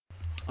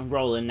I'm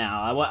rolling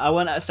now. I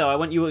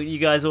want you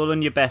guys all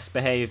on your best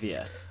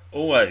behaviour.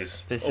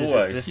 Always. This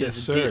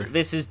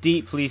is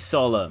deeply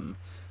solemn.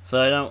 So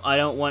I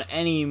don't want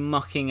any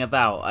mucking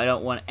about. I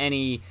don't want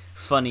any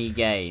funny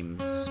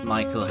games,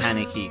 Michael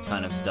Haneke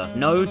kind of stuff.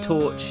 No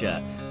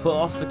torture. Put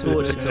off the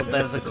torture till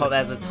there's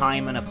a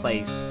time and a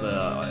place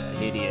for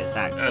hideous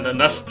acts of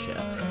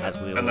torture, as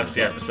we all that's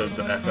the episodes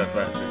that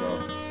FFF is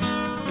on.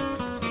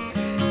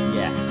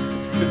 Yes.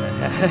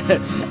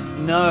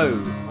 No.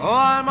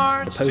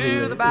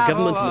 Opposing the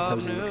government and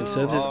opposing the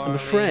Conservatives, I'm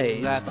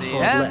afraid it's the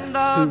hard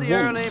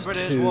left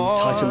who want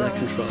to tighten their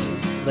control.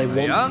 They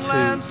want to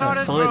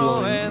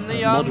sideline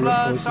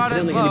moderate voices. I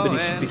don't think anybody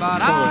should be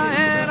surprised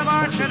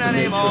that is the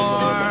nature of the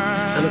hard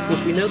left. And of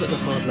course we know that the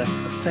hard left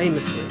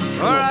famously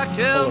cannot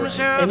tolerate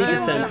any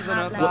dissent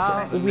whatsoever.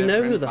 Well, we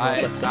know who the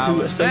hard left are,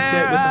 who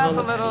associate with the hard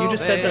left. You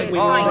just said that we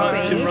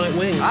were too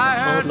right-wing. The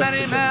hard left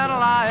agenda.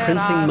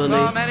 Printing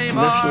money,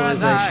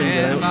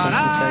 nationalisation without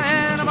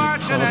compensation to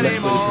hard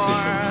left-wing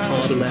position.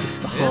 Hard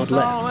left, the hard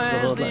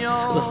left, the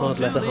hard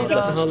left, the hard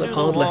left, the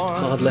hard left, the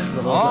hard left, hard left,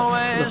 hard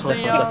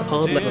left,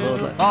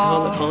 the hard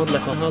left, the hard left, hard left,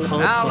 the hard left, hard left, hard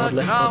left, hard left,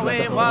 the hard left,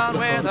 the hard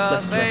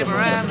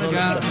left, the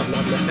hard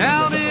left.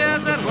 Tell me,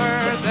 is it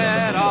worth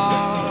it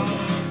all?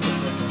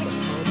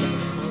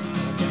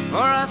 For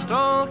I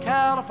stole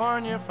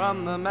California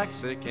from the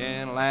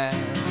Mexican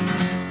land,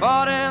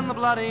 fought in the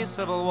bloody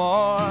Civil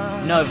War.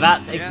 No,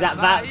 that's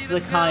the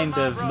kind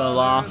of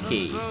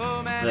malarkey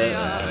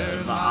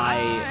that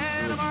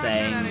I was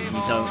saying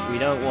we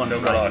don't want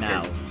right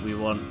now. We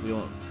want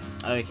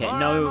okay,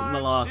 no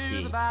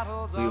malarkey.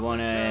 We want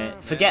to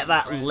forget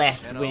that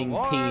left-wing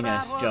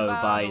penis Joe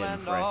Biden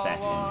for a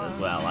second as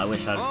well. I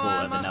wish I'd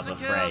thought of another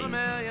phrase.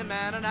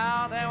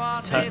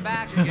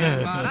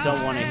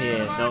 Don't want to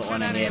hear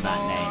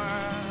that name.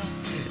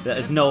 That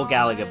is Noel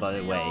Gallagher, by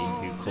the way,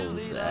 who called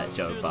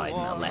Joe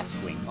Biden a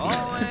left-wing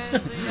penis.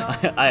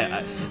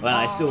 When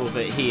I saw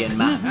that he and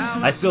Matt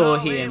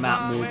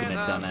Morgan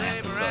had done an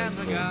episode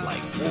called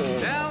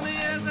War,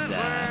 and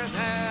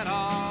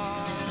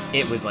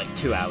it was like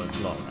 2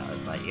 hours long. I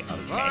was like, okay,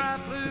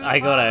 I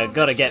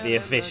gotta get the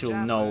official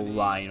Noel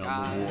line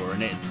on the war,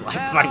 and it's like,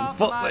 thank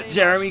fuck that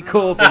Jeremy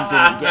Corbyn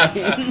didn't get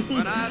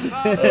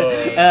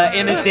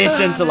in. In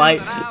addition to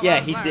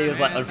he was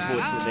like,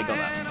 unfortunately they got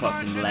that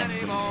fucking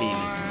left-wing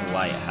penis in the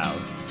White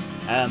House.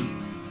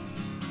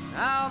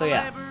 So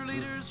yeah,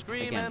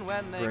 again,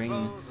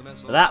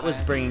 that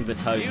was bringing the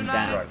tone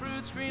down.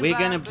 We're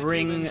gonna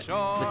bring the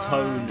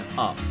tone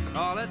up,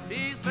 but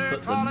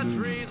the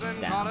mood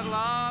down.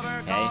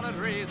 Okay,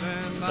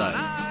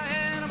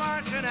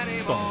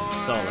 so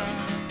solemn.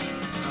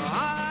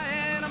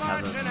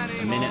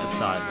 Have a minute of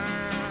silence.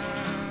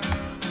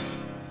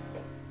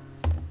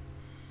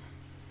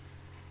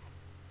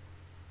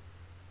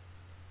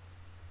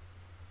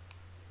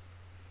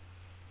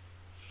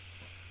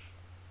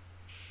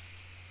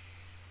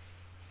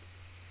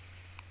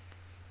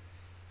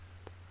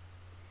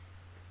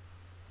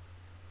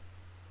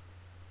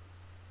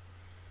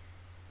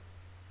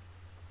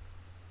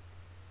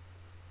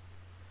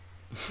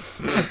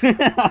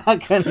 I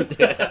couldn't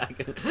do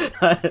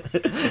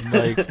it.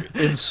 Like,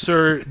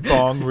 insert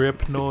bong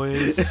rip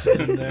noise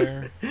in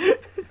there.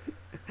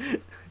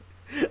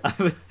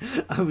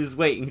 I was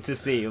waiting to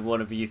see if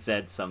one of you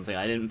said something.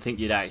 I didn't think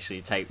you'd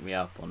actually take me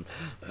up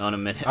on a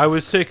minute. I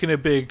was taking a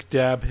big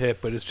dab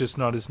hit, but it's just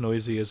not as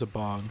noisy as a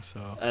bong.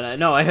 So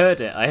no, I heard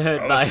it.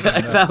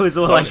 That was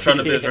all. I was trying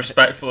to be as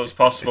respectful as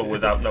possible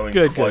without knowing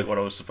quite what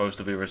I was supposed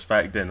to be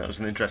respecting. That was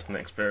an interesting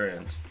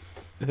experience.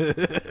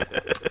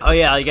 Oh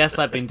yeah, I guess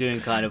I've been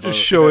doing kind of just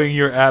showing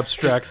your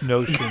abstract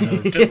notion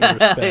of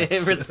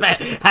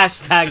respect.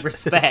 Hashtag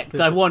respect.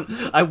 I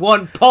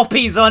want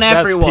poppies on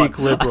everyone. Peak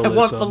liberalism. I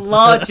want the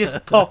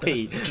largest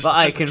poppy that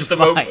I can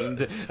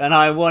find, and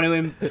I want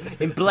to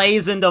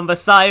emblazoned on the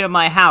side of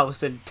my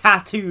house and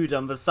tattooed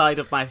on the side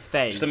of my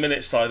face. Just a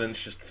minute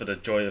silence, just for the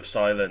joy of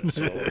silence,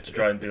 or to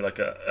try and do like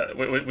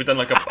we've done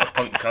like a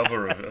punk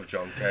cover of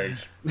John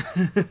Cage.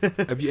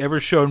 Have you ever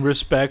shown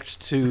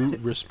respect to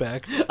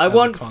respect? I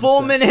want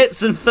 4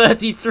 minutes and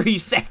 33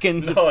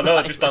 seconds.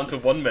 No, just down to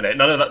 1 minute.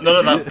 None of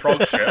that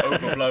prog shit.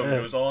 Overblown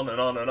goes on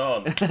and on and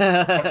on.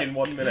 Fucking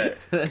 1 minute.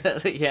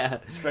 Yeah.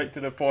 Straight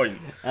to the point.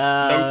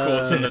 No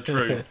courts in the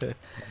truth.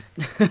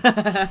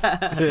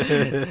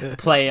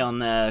 Play on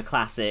the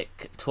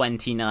classic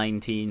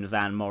 2019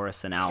 Van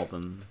Morrison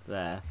album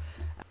there.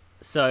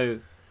 So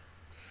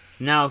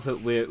now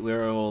that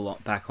we're all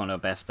back on our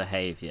best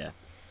behaviour,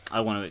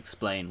 I want to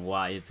explain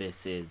why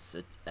this is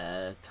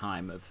a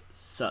time of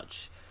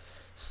such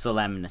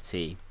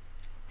solemnity.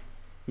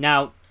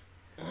 Now,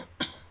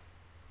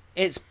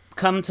 it's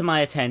come to my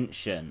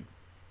attention.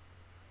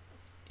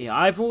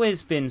 I've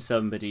always been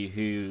somebody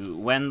who,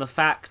 when the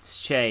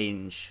facts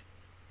change,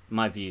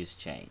 my views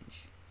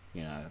change.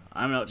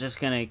 I'm not just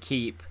going to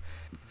keep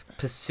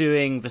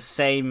pursuing the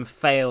same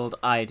failed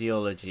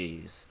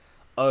ideologies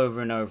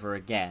over and over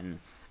again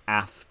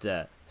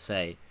after,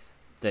 say,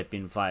 they've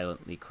been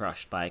violently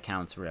crushed by a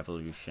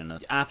counter-revolution,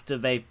 after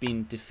they've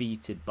been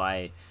defeated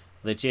by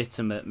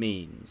legitimate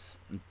means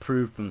and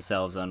prove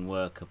themselves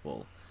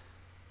unworkable,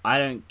 I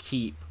don't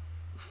keep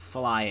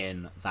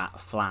flying that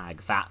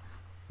flag, that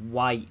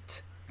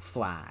white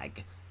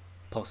flag,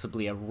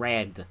 possibly a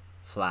red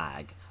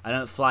flag. I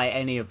don't fly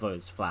any of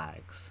those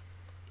flags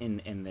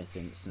in this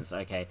instance.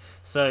 Okay,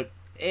 so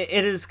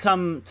it has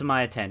come to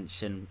my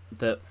attention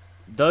that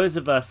those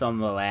of us on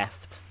the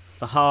left,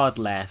 the hard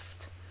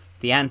left,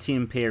 the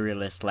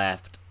anti-imperialist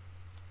left,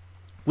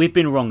 we've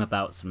been wrong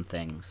about some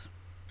things.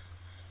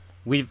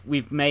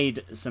 We've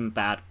made some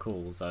bad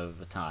calls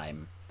over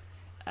time,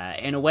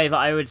 in a way that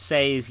I would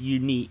say is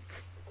unique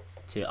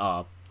to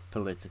our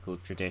political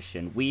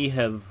tradition. We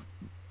have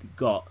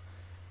got,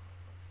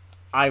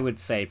 I would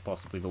say,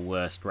 possibly the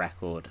worst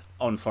record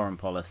on foreign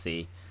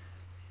policy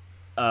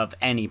of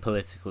any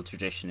political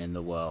tradition in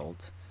the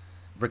world,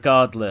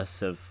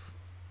 regardless of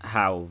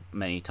how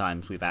many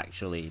times we've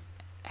actually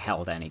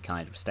held any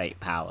kind of state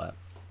power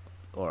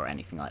or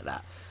anything like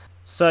that.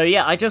 So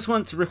yeah, I just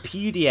want to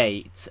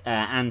repudiate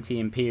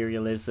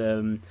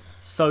anti-imperialism,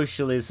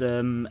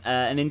 socialism,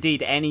 and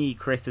indeed any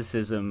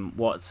criticism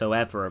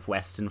whatsoever of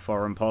Western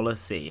foreign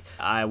policy.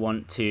 I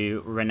want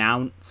to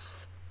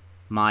renounce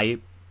my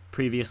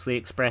previously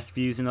expressed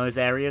views in those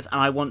areas,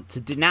 and I want to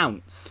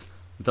denounce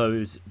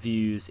those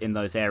views in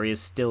those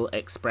areas still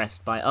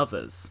expressed by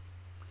others.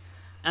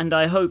 And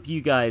I hope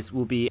you guys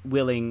will be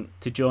willing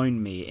to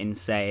join me in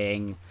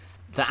saying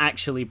that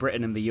actually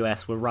Britain and the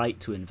US were right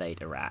to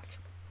invade Iraq.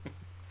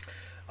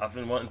 I've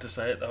been wanting to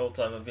say it the whole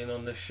time I've been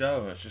on this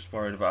show. I was just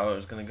worried about how it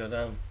was going to go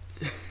down.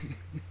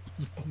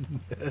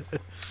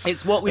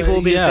 It's what we've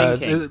all been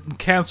thinking. The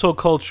cancel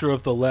culture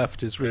of the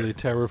left is really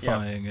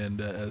terrifying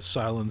and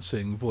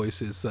silencing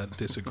voices that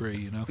disagree,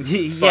 you know?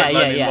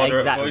 Yeah,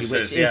 exactly. Voices,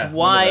 which is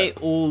why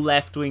all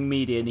left-wing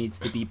media needs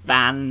to be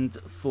banned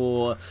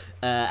for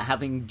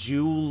having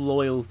dual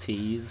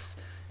loyalties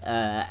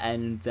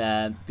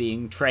and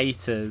being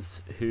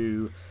traitors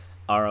who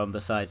are on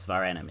the sides of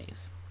our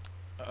enemies.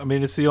 I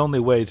mean, it's the only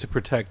way to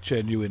protect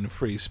genuine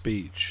free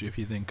speech, if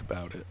you think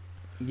about it.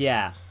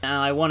 Yeah, and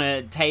I want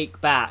to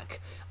take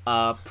back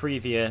our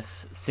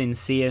previous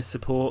sincere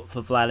support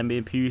for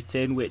Vladimir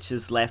Putin, which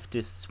as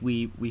leftists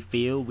we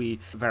feel we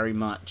very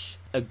much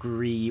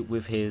agree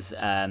with his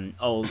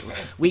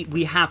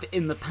we have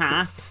in the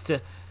past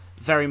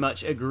very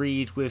much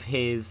agreed with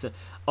his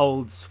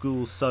old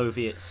school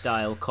Soviet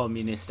style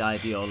communist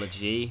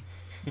ideology.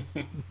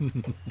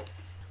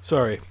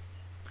 Sorry.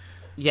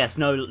 Yes,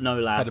 no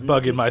laugh. Had a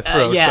bug in my throat,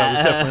 so it was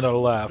definitely not a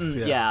laugh.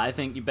 Yeah, I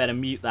think you better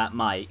mute that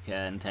mic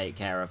and take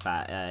care of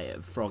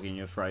that frog in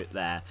your throat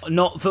there.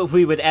 Not that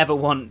we would ever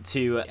want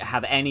to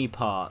have any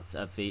part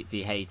of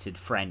the hated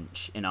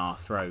French in our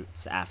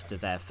throats after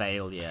their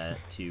failure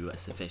to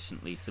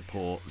sufficiently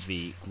support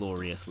the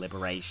glorious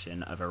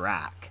liberation of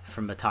Iraq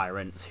from the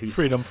tyrants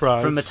Freedom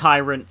Prize. From the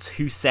tyrants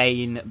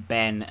Hussein,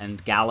 Ben,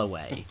 and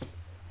Galloway.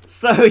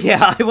 So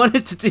yeah, I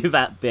wanted to do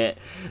that bit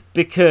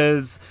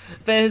because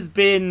there's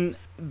been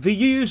the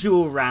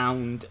usual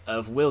round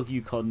of will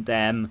you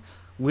condemn,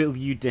 will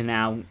you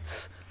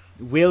denounce,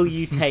 will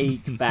you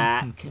take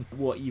back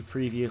what you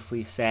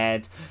previously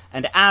said,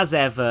 and as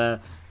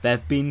ever, there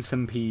have been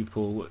some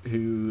people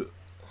who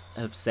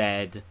have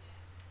said,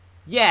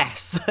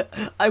 yes,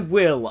 I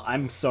will,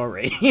 I'm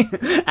sorry.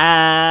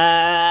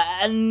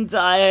 And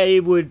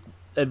I would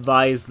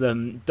advise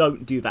them,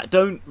 don't do that.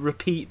 Don't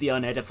repeat the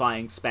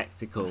unedifying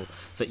spectacle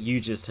that you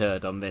just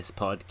heard on this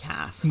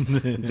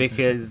podcast,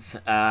 because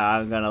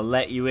I'm going to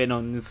let you in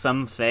on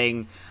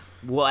something.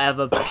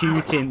 Whatever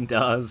Putin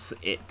does,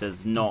 it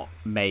does not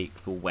make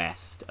the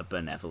West a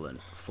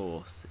benevolent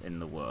force in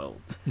the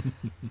world.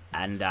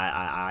 And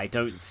I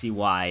don't see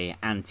why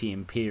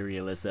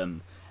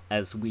anti-imperialism,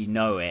 as we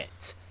know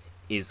it,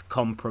 is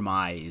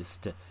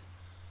compromised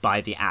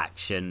by the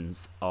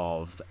actions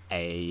of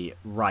a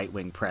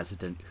right-wing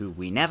president who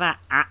we never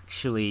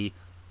actually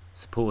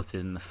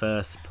supported in the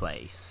first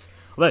place.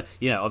 Although,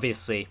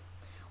 obviously,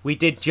 we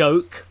did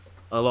joke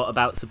a lot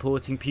about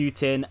supporting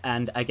Putin,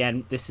 and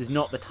again, this is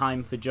not the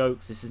time for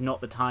jokes, this is not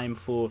the time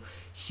for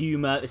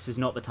humour, this is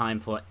not the time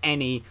for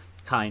any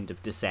kind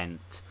of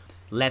dissent,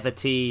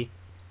 levity,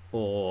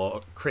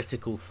 or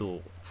critical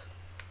thought.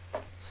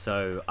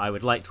 So I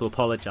would like to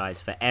apologise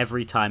for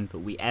every time that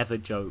we ever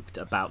joked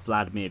about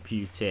Vladimir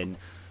Putin,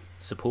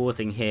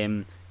 supporting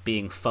him,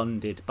 being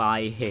funded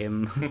by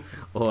him,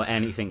 or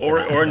anything to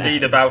that or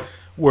indeed effect. about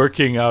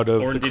working out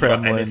of or the indeed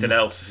Kremlin. About anything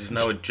else. This is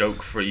now a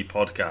joke-free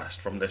podcast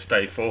from this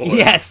day forward.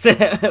 Yes,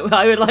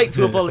 I would like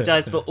to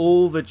apologise for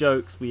all the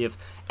jokes we have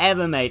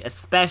ever made,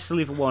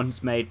 especially the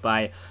ones made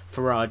by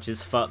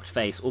Farage's fucked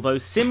face. Although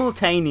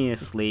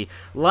simultaneously,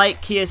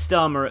 like Keir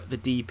Starmer at the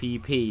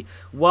DPP,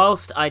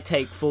 whilst I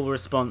take full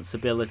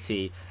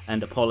responsibility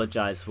and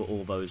apologise for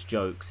all those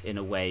jokes in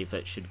a way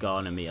that should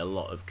garner me a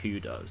lot of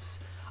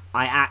kudos,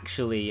 I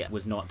actually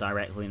was not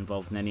directly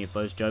involved in any of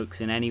those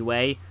jokes in any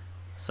way,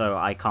 so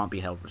I can't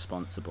be held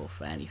responsible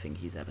for anything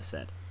he's ever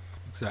said.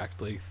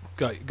 exactly.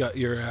 Got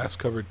your ass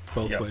covered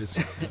both Yep.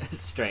 ways.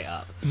 Straight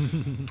up.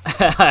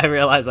 I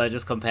realise I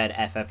just compared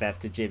FFF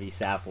to Jimmy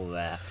Savile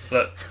there.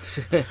 Look,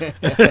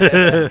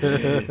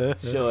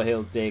 Sure,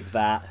 he'll dig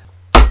that.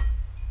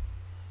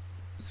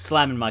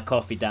 Slamming my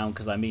coffee down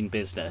because I mean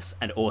business,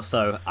 and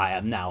also I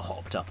am now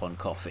hopped up on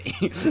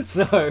coffee.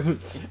 So,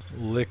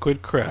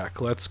 Liquid crack.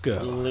 Let's go.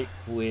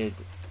 liquid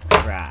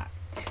crack.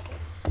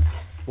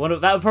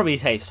 That would probably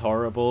taste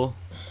horrible.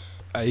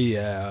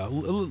 Yeah,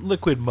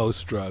 liquid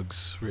most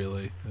drugs,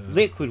 really.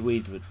 Liquid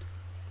weed would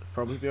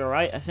probably be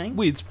alright, I think.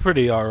 Weed's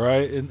pretty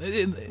alright.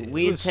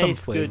 Weed with some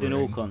tastes good in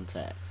all flavoring.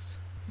 contexts.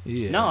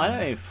 Yeah. No, I don't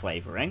know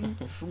flavouring.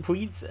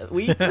 Weed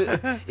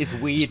is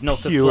weed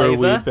not a Pure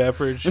flavour? weed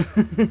beverage.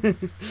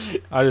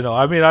 I don't know.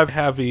 I mean, I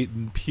have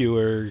eaten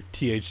pure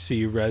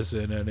THC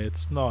resin, and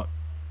it's not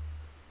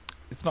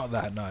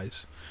that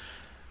nice.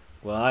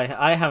 Well,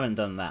 I haven't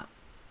done that,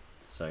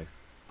 so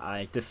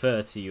I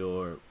defer to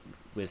your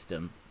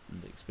wisdom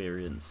and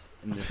experience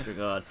in this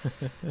regard.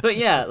 But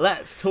yeah,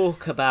 let's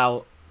talk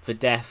about the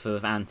death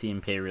of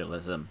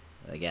anti-imperialism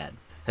again.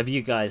 Have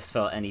you guys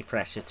felt any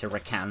pressure to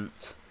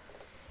recant,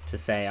 to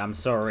say I'm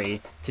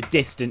sorry, to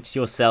distance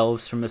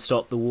yourselves from the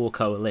Stop the War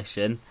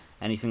coalition,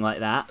 anything like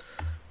that?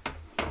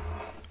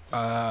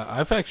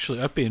 I've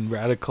been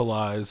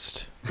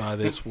radicalized by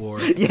this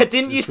war. Yeah,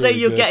 didn't you say really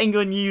you're good. getting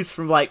your news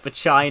from like the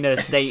China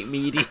state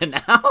media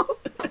now?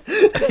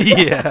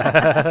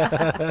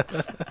 Yeah.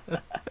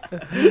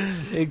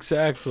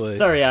 Exactly.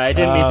 Sorry, I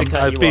didn't mean to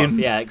cut I've you been- off.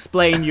 Yeah,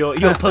 explain your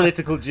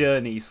political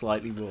journey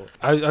slightly more.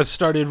 I've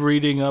started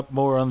reading up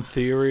more on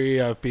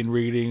theory. I've been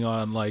reading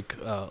on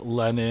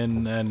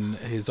Lenin and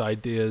his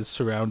ideas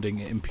surrounding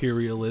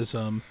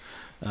imperialism.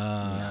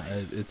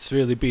 Nice. It's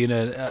really been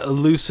an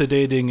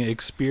elucidating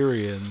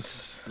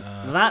experience.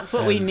 That's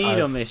what we and need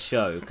I've- on this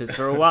show, because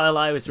for a while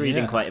I was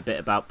reading Yeah. quite a bit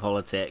about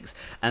politics,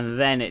 and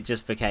then it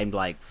just became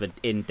like the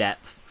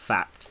in-depth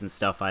facts and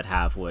stuff I'd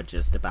have were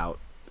just about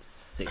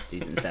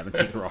 60s and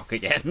 70s rock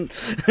again.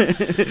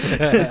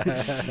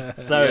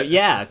 So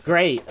yeah,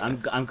 great.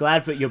 I'm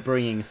glad that you're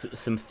bringing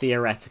some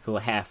theoretical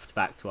heft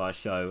back to our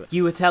show.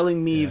 You were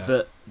telling me Yeah.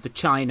 that the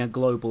China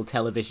Global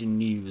Television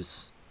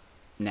News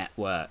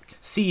Network,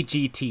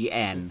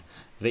 CGTN,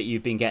 that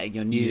you've been getting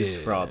your news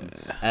from,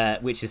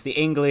 which is the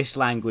English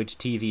Language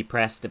TV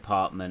Press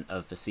Department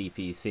of the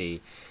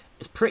CPC.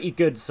 It's pretty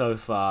good so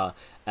far.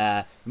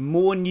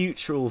 More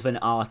neutral than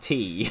RT,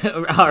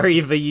 RE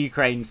the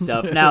Ukraine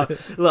stuff. Now,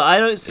 look, I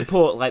don't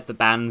support like the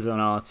bans on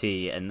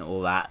RT and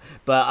all that,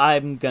 but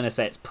I'm gonna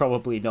say it's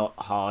probably not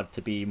hard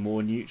to be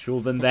more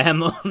neutral than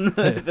them on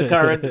the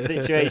current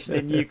situation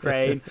in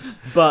Ukraine.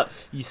 But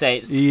you say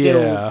it's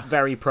still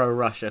very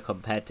pro-Russia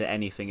compared to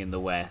anything in the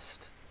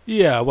West.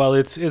 Yeah, well,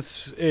 it's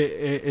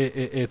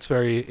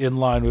very in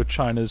line with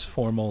China's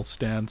formal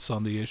stance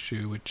on the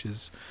issue, which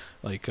is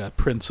like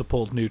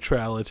principled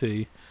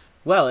neutrality.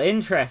 Well,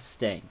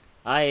 interesting.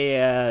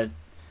 I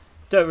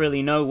don't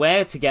really know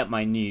where to get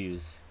my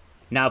news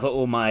now that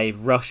all my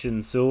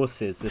Russian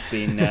sources have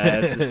been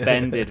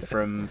suspended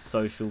from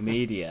social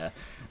media.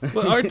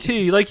 Well,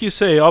 RT, like you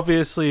say,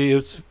 obviously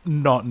it's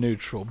not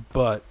neutral,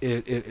 but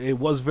it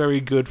was very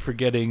good for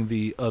getting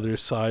the other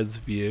side's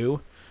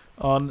view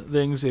on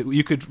things.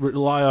 You could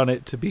rely on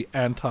it to be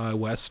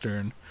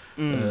anti-Western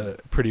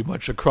pretty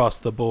much across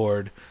the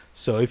board.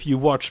 So if you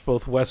watch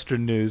both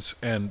Western news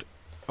and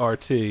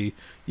RT,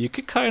 you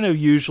could kind of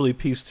usually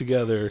piece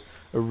together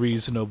a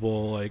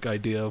reasonable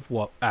idea of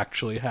what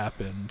actually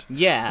happened.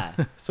 Yeah.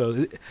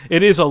 So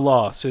it is a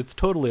loss. It's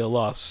totally a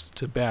loss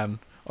to ban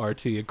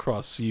RT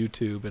across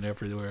YouTube and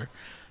everywhere.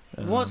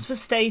 What's the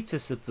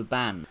status of the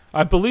ban?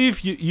 I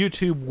believe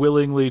YouTube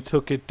willingly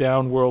took it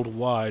down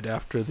worldwide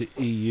after the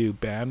EU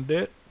banned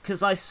it.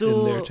 Because I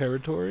in their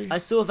territory. I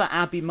saw that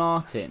Abby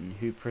Martin,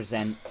 who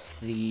presents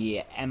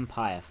the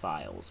Empire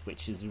Files,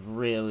 which is a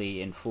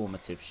really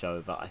informative show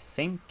that I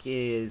think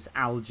is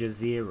Al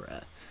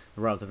Jazeera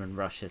rather than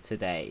Russia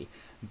Today,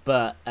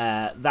 but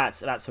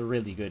that's a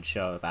really good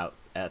show about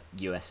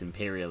US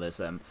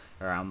imperialism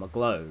around the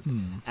globe.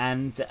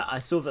 And I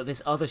saw that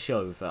this other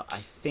show that I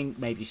think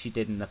maybe she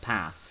did in the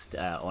past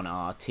on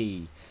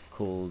RT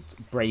called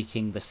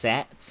Breaking the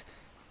Set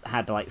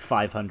had like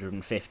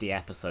 550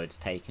 episodes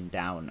taken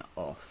down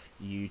off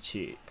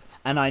YouTube.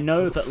 And I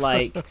know that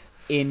like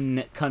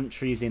in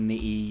countries in the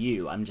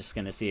EU, I'm just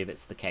going to see if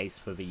it's the case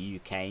for the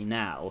UK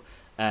now,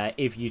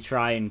 if you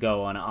try and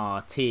go on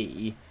RT,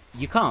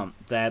 you can't.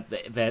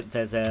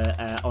 There's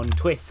on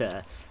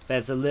Twitter,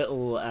 there's a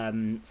little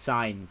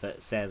sign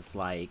that says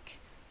like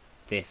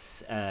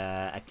this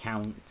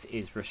account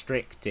is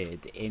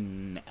restricted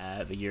in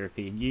the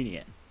European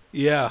Union.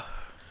 Yeah.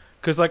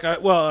 Because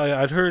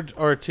I'd heard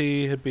RT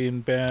had been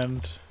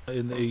banned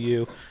in the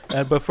EU,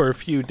 but for a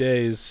few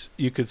days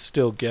you could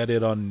still get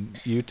it on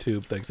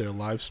YouTube, like their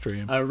live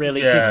stream. Oh,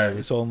 really? Yeah. It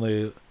was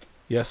only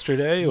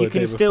yesterday You or the can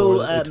day still,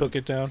 before that they took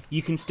it down.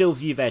 You can still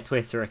view their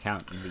Twitter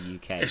account in the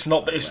UK. It's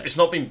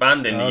not been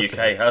banned in the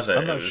Okay. UK, has it?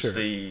 I'm not it was sure.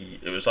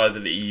 It was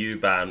either the EU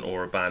ban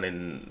or a ban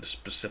in a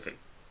specific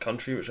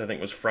country, which I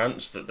think was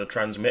France, that the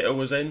transmitter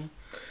was in.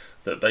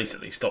 that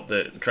basically stopped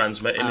it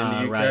transmitting in the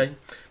UK. Right.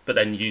 But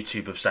then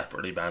YouTube have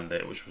separately banned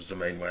it, which was the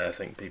main way I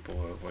think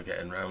people were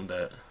getting around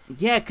it.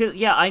 Yeah,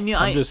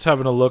 I'm just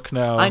having a look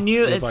now. I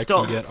knew if it I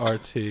stopped. can get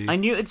RT. I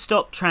knew it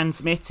stopped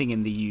transmitting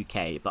in the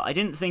UK, but I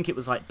didn't think it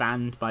was like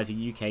banned by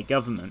the UK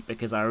government,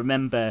 because I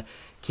remember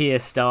Keir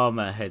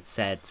Starmer had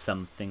said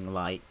something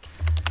like,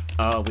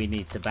 "Oh, we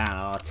need to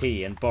ban RT,"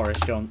 and Boris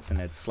Johnson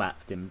had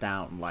slapped him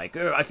down like,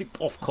 "Oh, I think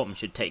Ofcom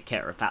should take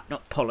care of that,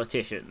 not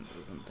politicians,"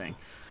 or something.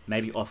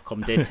 Maybe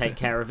Ofcom did take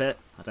care of it.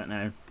 I don't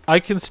know. I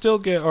can still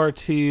get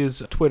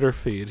RT's Twitter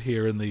feed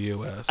here in the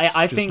US,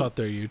 I just think, not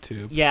their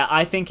YouTube. Yeah,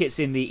 I think it's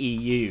in the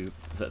EU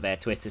that their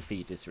Twitter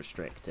feed is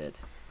restricted.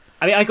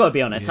 I mean, I gotta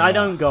be honest, Yeah. I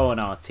don't go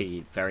on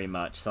RT very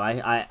much, so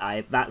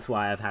I that's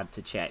why I've had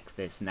to check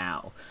this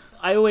now.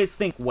 I always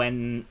think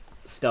when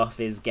stuff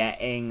is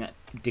getting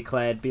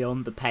declared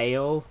beyond the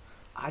pale,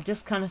 I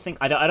just kind of think,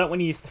 I don't want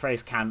to use the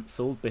phrase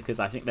cancelled, because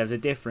I think there's a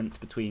difference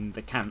between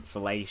the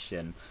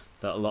cancellation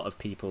that a lot of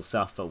people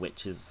suffer,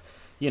 which is,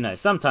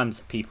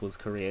 sometimes people's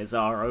careers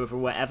are over,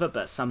 whatever,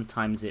 but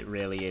sometimes it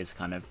really is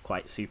kind of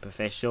quite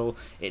superficial.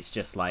 It's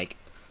just like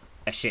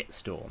a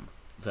shitstorm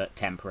that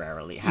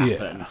temporarily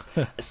happens.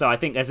 Yeah. So I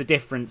think there's a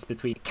difference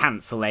between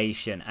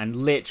cancellation and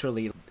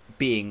literally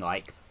being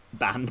like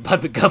banned by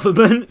the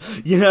government,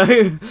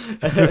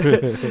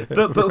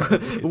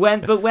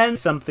 but when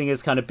something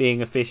is kind of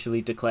being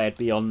officially declared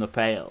beyond the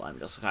pale,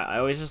 I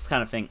always just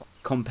kind of think,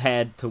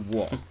 compared to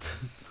what?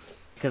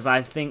 Because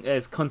I think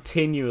there's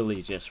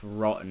continually just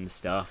rotten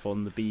stuff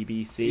on the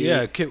BBC.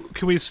 Yeah, can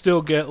we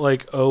still get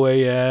like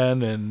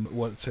OAN and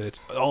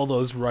all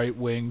those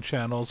right-wing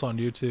channels on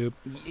YouTube?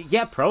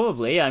 Yeah,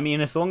 probably. I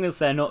mean, as long as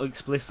they're not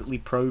explicitly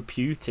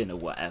pro-Putin or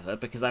whatever,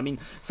 because I mean,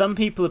 some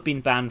people have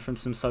been banned from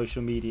some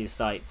social media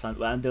sites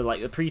under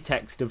like the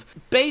pretext of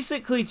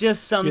basically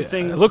just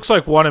something. Yeah, it looks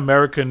like One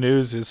American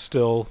News is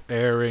still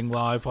airing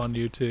live on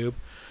YouTube,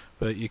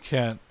 but you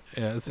can't.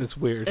 Yeah, it's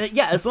weird.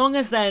 Yeah, as long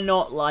as they're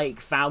not like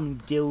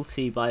found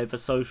guilty by the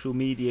social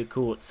media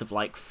courts of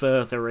like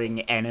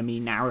furthering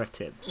enemy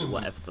narratives or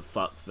whatever the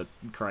fuck the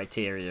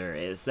criteria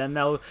is, then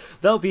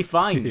they'll be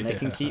fine. Yeah. They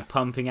can keep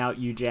pumping out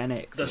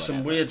eugenics. There's or some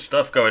whatever. weird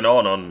stuff going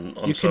on You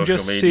can social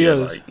just see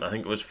media. us- Like, I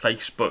think it was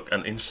Facebook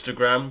and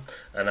Instagram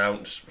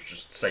announced,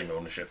 just the same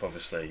ownership,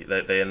 obviously.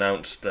 They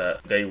announced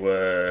that they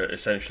were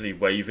essentially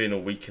waiving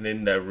or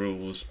weakening their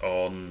rules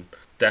on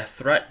death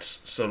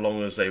threats, so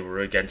long as they were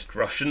against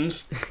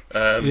Russians.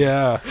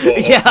 Yeah.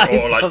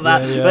 I saw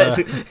that. Yeah.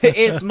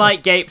 It's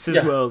Mike Gapes'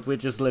 Yeah. world. We're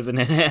just living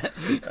in it.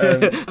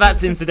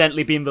 That's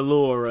incidentally been the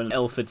law on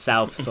Ilford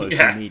South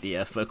social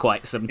media for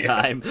quite some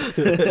time.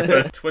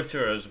 But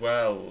Twitter as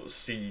well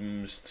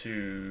seems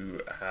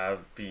to have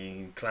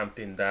been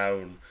clamping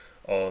down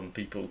on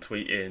people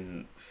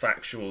tweeting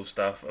factual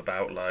stuff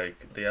about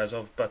like the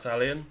Azov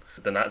Battalion,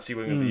 the Nazi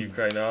wing of the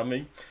Ukraine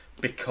army,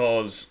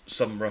 because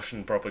some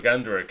Russian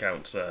propaganda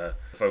accounts are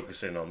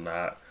focusing on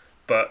that.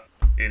 But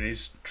it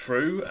is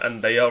true,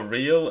 and they are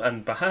real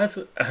and bad.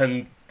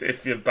 And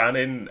if you're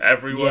banning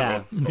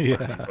everyone, Yeah. or not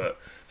banning, but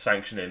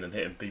sanctioning and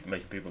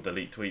making people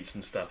delete tweets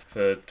and stuff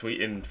for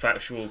tweeting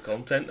factual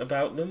content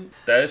about them,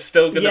 there's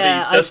still going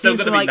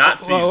to be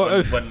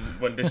Nazis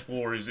when this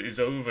war is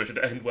over, should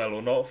it end well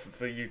or not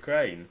for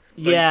Ukraine.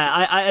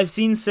 I've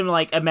seen some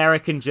like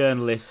American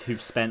journalists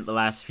who've spent the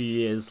last few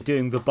years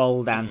doing the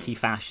bold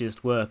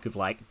anti-fascist work of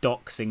like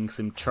doxing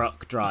some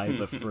truck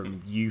driver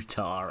from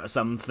Utah or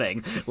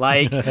something,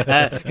 like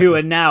who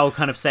are now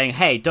kind of saying,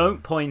 hey,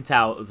 don't point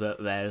out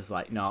that there's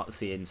like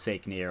Nazi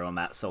insignia on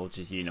that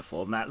soldier's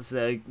uniform. That's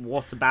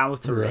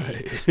whataboutery.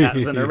 Right.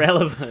 That's an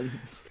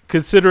irrelevance.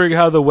 Considering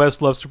how the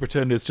West loves to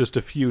pretend it's just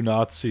a few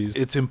Nazis,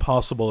 it's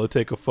impossible to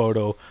take a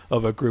photo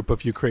of a group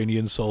of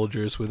Ukrainian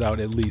soldiers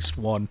without at least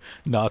one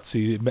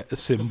Nazi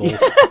symbol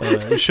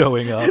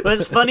showing up. But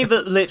it's funny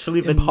that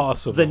literally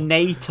Impossible. the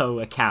NATO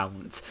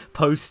account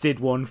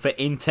posted one for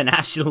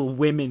International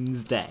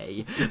Women's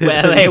Day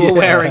where they were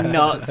wearing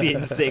Nazi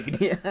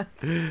insignia.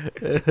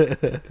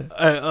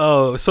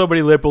 So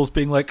many liberals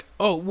being like,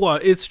 oh,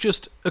 what? It's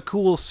just a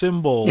cool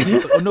symbol.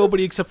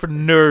 Nobody except for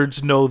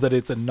nerds know that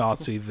it's a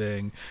Nazi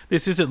thing.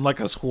 This isn't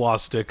like a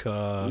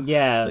swastika.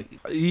 Yeah.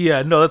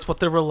 No, that's what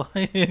they're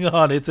relying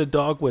on. It's a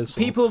dog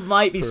whistle. People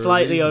might be for a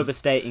slightly reason.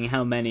 overstating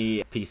how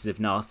many pieces of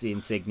Nazi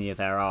insignia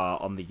there are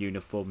on the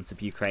uniforms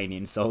of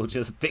Ukrainian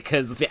soldiers,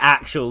 because the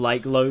actual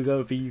like logo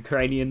of the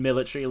Ukrainian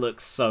military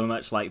looks so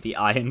much like the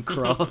Iron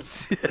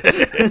Cross.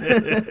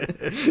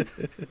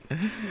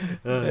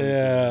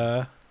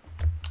 Yeah.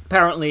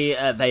 Apparently,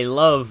 they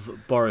love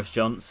Boris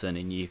Johnson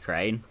in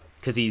Ukraine.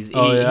 Because he's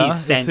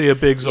Is he a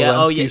big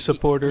Zelensky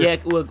supporter? Yeah,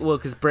 well,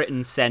 because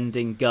Britain's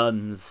sending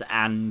guns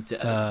and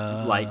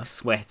like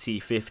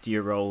sweaty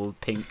 50-year-old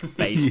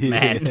pink-faced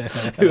men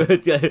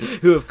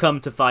who have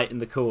come to fight in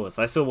the cause.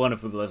 I saw one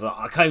of them was like,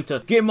 I came to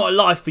give my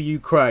life for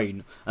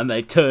Ukraine, and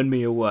they turned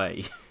me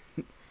away.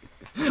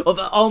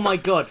 Oh my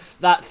god,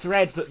 that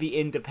thread that The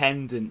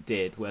Independent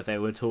did, where they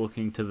were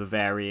talking to the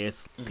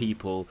various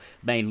people,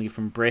 mainly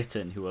from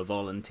Britain, who were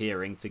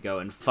volunteering to go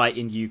and fight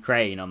in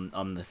Ukraine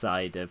on the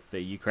side of the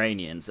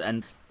Ukrainians.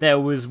 And there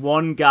was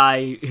one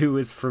guy who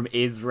was from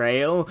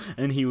Israel,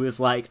 and he was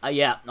like,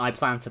 yeah, I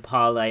plan to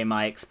parlay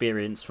my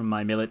experience from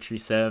my military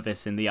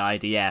service in the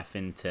IDF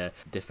into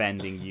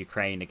defending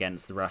Ukraine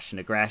against the Russian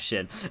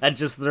aggression. And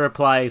just the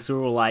replies were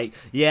all like,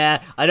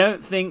 yeah, I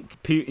don't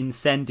think Putin's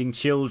sending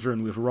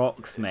children with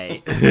rocks,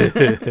 mate.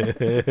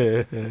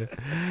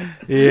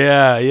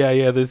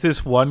 Yeah. There's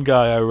this one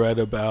guy I read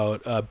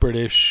about, a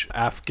British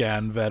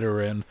Afghan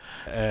veteran,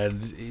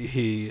 and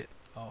he...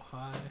 Oh,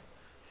 hi.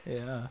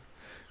 Yeah.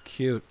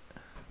 Cute.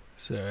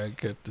 Sorry, I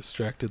got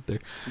distracted there.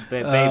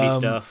 Baby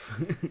stuff.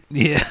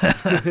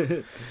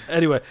 Yeah.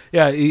 Anyway,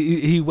 yeah,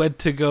 he went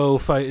to go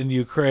fight in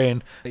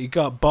Ukraine. He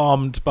got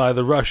bombed by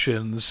the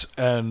Russians,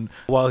 and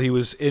while he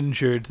was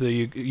injured, the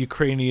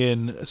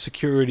Ukrainian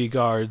security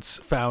guards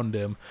found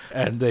him,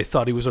 and they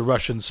thought he was a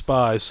Russian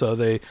spy, so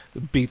they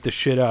beat the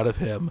shit out of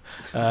him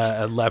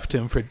and left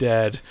him for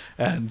dead.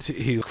 And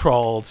he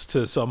crawled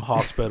to some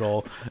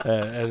hospital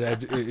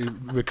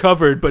and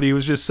recovered, but he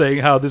was just saying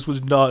how this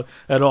was not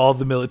at all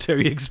the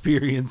military experience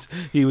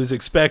he was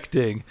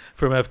expecting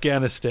from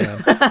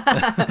Afghanistan.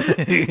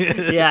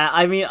 Yeah,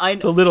 I mean,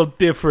 it's a little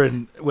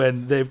different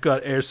when they've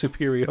got air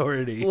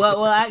superiority.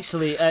 Well,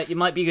 actually, it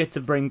might be good to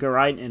bring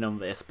Geraint in on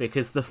this,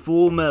 because the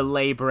former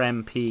Labour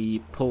MP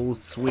Paul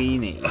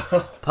Sweeney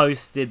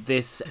posted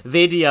this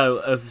video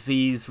of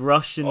these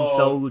Russian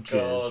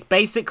soldiers God.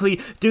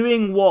 basically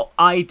doing what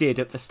I did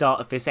at the start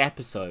of this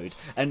episode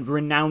and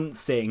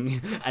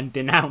renouncing and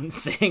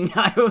denouncing.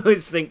 I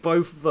always think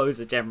both of those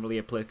are generally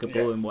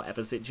applicable in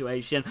whatever situation.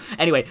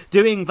 Anyway,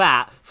 doing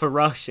that for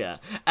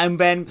Russia, and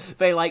then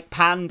they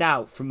panned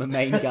out from the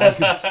main guy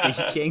who's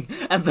speaking,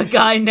 and the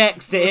guy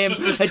next to him had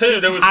just had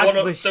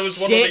the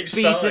shit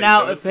beaten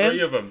out of him. Three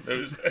of them.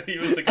 He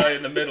was the guy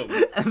in the middle.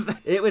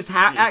 It was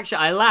actually,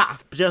 I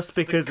laughed just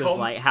because of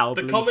how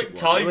the bleak comic it was.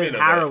 timing It was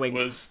harrowing.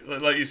 Of it was,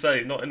 like you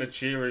say, not in a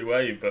cheery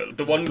way, but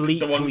the one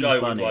Bleakly guy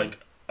funny. with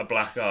a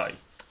black eye,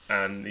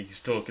 and he's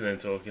talking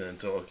and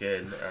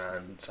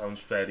sounds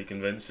fairly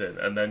convincing,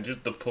 and then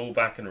just the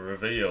pullback and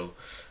reveal,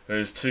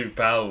 there's two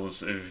pals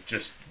who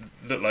just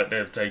look like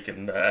they've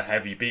taken a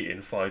heavy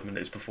beating 5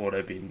 minutes before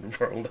they've been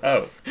rolled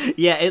out.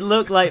 Yeah, it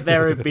looked like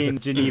there had been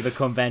Geneva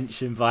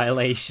Convention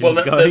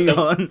violations going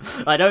on.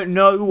 I don't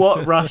know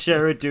what Russia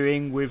are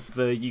doing with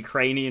the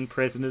Ukrainian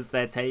prisoners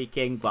they're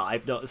taking, but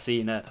I've not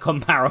seen a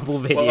comparable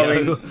video. Well,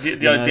 I mean,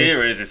 the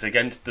idea is it's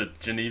against the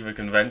Geneva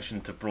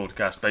Convention to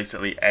broadcast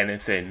basically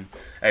anything,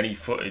 any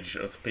footage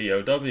of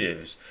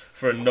POWs,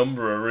 for a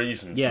number of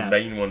reasons. Yeah. The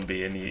main one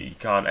being you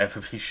can't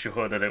ever be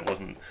sure that it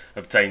wasn't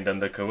obtained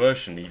under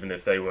coercion, even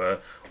if they were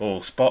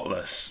all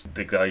spotless.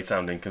 The guy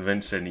sounding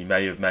convincing, he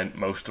may have meant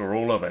most or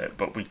all of it,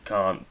 but we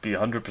can't be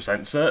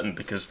 100% certain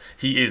because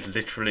he is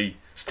literally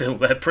still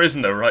their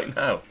prisoner right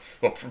now.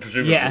 Well,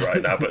 presumably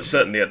right now, but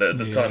certainly at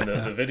the time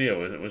that the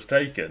video was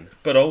taken.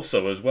 But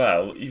also, as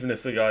well, even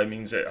if the guy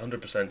means it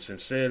 100%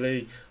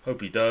 sincerely,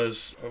 hope he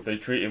does, hope they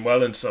treat him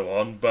well and so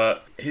on,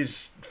 but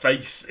his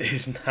face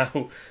is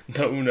now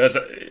known as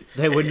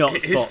they were not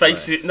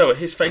spotless.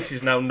 His face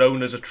is now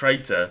known as a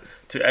traitor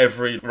to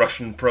every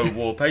Russian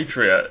pro-war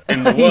patriot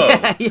in the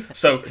world.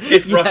 So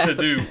if Russia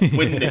do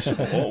win this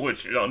war,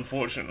 which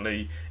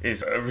unfortunately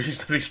is a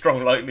reasonably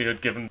strong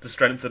likelihood given the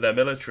strength of their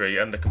military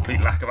and the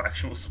complete lack of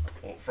actual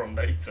support from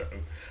NATO,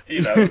 he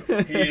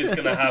is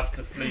going to have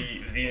to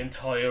flee the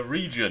entire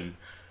region,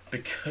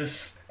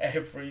 because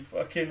every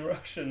fucking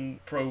Russian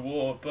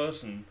pro-war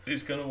person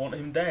is going to want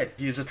him dead.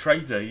 He is a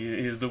traitor.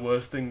 He is the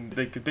worst thing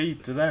they could be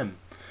to them.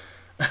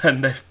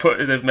 And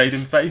they've made him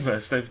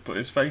famous. They've put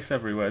his face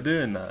everywhere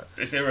doing that.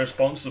 It's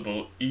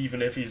irresponsible,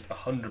 even if he's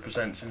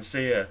 100%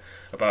 sincere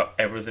about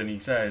everything he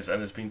says and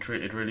has been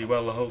treated really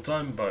well the whole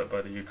time by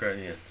the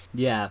Ukrainians.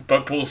 Yeah.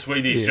 But Paul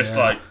Sweeney's just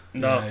like,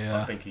 no, Yeah.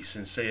 I think he's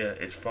sincere.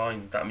 It's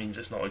fine. That means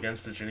it's not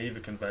against the Geneva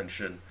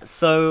Convention.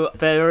 So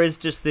there is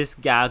just this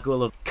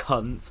gaggle of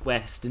cunts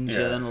Western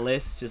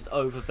journalists just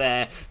over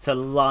there to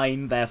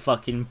line their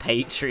fucking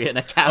Patreon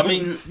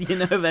accounts. I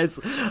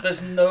mean,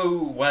 there's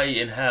no way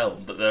in hell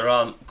that there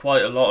aren't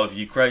quite a lot of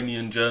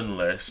Ukrainian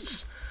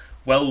journalists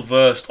well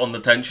versed on the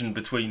tension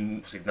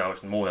between, now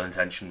it's more than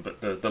tension,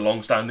 but the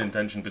long-standing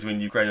tension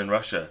between Ukraine and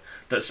Russia,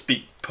 that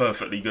speak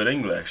perfectly good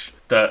English,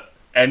 that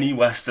any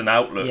Western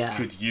outlet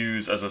could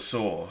use as a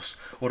source,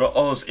 or that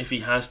Oz, if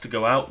he has to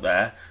go out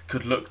there,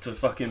 could look to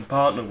fucking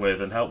partner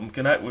with and help him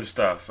connect with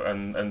stuff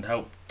and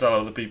help tell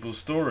other people's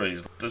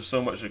stories. There's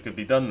so much that could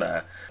be done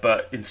there.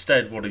 But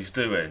instead what he's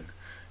doing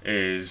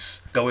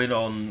is going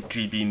on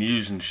GB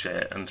News and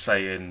shit and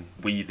saying,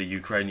 we the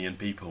Ukrainian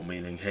people,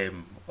 meaning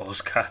him,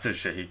 Oz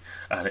Kataji,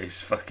 and his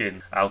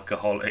fucking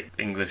alcoholic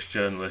English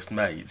journalist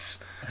mates,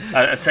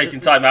 and taking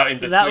time out in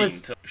between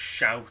to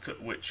shout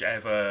at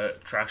whichever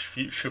trash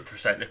future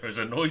presenter has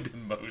annoyed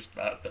him most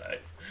that day,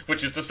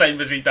 which is the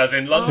same as he does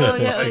in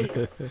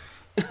London.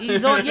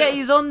 He's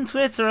on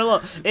Twitter a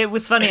lot. It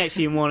was funny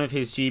actually in one of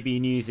his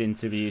GB News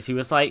interviews. He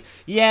was like,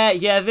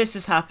 yeah, this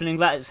is happening,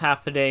 that is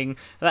happening.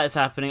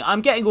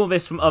 I'm getting all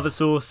this from other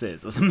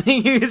sources or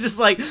something. He was just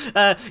like,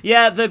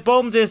 they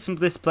bombed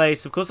this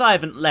place. Of course, I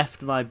haven't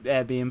left my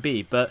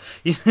Airbnb, but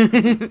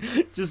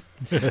just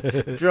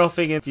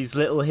dropping in these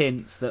little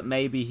hints that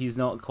maybe he's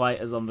not quite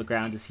as on the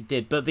ground as he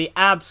did. But the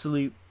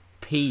absolute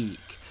peak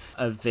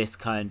of this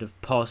kind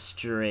of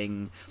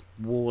posturing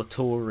war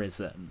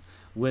tourism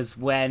was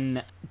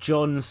when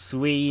John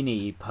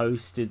Sweeney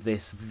posted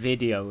this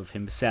video of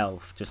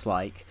himself just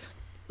like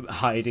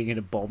hiding in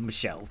a bomb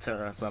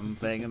shelter or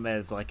something, and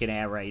there's like an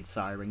air raid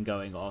siren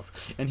going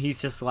off, and he's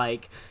just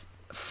like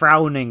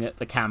frowning at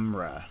the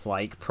camera,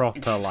 like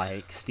proper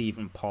like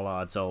Stephen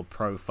Pollard's old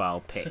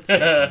profile picture,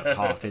 kind of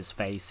half his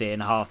face in,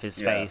 half his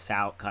face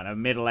out, kind of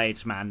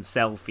middle-aged man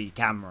selfie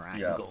camera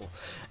angle.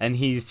 And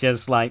he's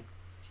just like,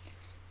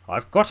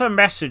 I've got a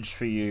message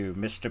for you,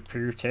 Mr.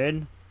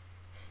 Putin.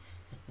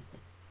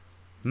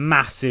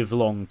 Massive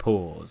long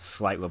pause,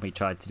 like when we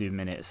tried to do a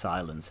minute of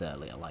silence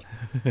earlier, like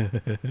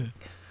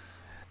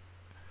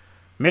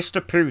Mr.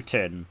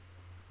 Putin,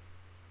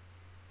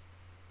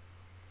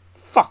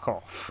 fuck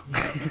off.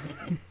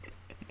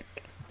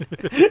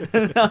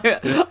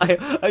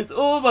 I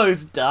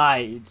almost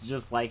died,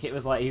 just like it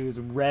was like he was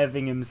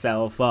revving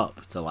himself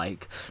up to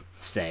like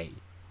say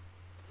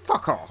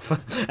fuck off,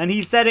 and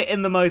he said it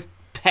in the most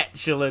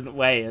petulant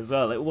way as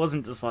well. It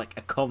wasn't just like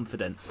a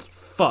confident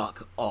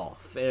fuck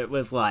off, it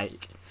was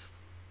like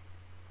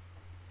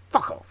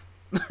fuck off.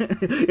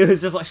 It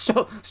was just like,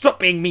 stop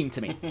being mean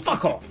to me,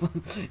 fuck off.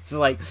 It's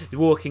like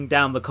walking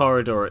down the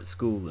corridor at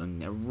school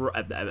and a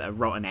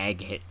rotten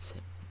egg hits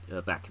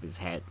the back of his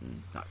head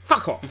and like,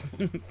 fuck off.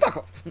 Fuck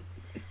off.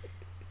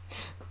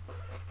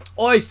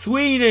 Oi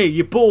Sweeney,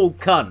 you bald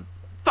cunt,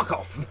 fuck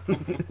off.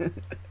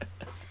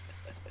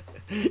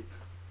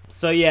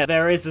 So yeah,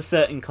 there is a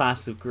certain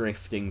class of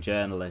grifting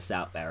journalists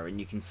out there, and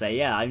you can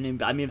say, I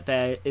mean,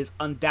 there is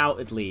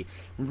undoubtedly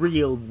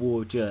real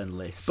war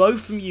journalists,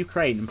 both from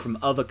Ukraine and from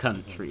other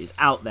countries,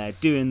 out there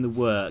doing the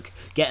work,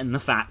 getting the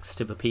facts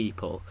to the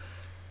people.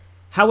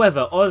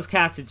 However, Oz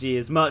Chatterjee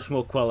is much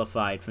more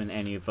qualified than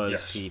any of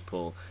those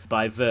people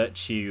by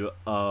virtue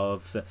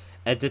of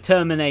a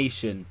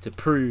determination to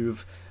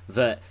prove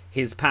that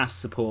his past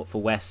support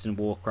for Western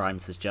war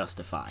crimes is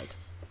justified.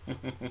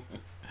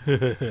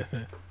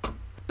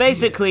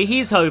 Basically,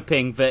 he's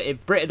hoping that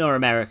if Britain or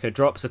America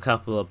drops a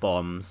couple of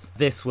bombs,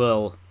 this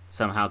will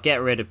somehow get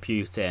rid of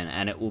Putin,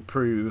 and it will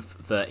prove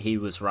that he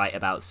was right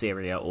about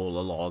Syria all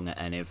along,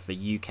 and if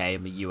the UK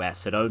and the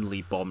US had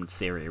only bombed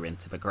Syria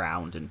into the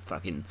ground and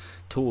fucking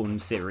torn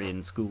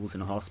Syrian schools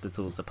and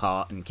hospitals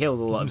apart and killed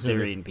a lot of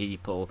Syrian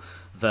people,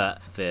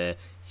 that the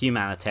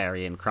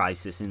humanitarian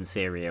crisis in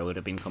Syria would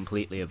have been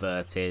completely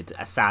averted,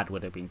 Assad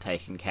would have been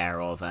taken care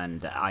of,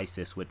 and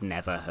ISIS would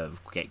never have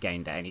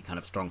gained any kind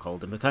of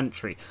stronghold in the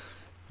country.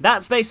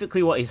 That's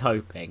basically what he's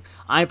hoping.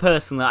 I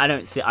personally, I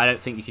don't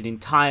think you can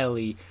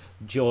entirely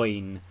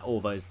join all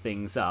those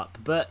things up,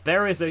 but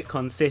there is a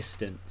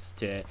consistence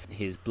to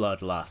his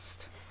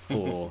bloodlust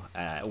for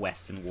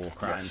Western war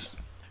crimes.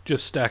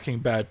 Just stacking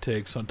bad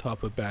takes on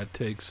top of bad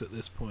takes at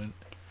this point.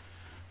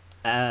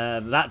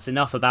 That's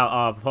enough about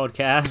our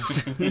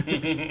podcast.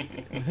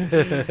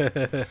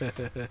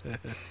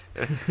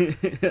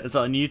 That's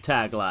our new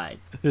tagline.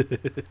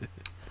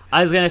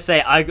 I was going to say,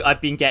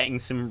 I've been getting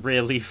some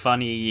really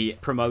funny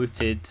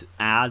promoted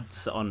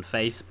ads on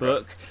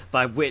Facebook,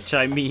 by which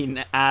I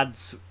mean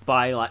ads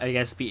by, like, I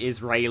guess, the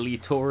Israeli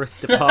tourist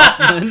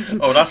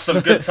department. Oh, that's some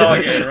good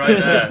targeting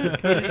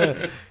right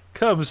there.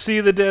 Come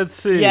see the Dead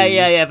Sea.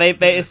 Yeah.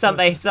 They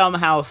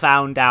somehow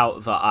found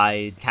out that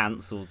I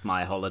cancelled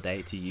my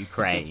holiday to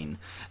Ukraine,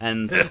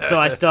 and so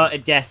I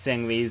started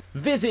getting these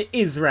Visit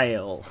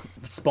Israel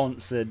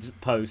sponsored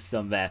posts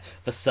on there.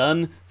 The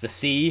sun, the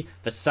sea,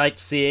 the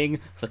sightseeing,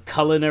 the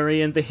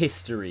culinary, and the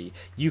history.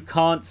 You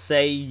can't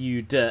say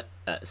you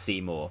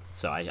Seymour.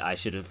 So I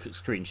should have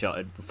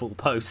screenshotted the full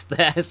post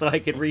there so I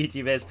could read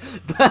you this.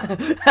 But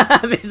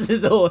this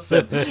is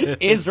awesome.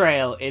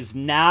 Israel is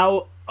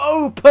now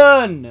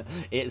open,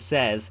 it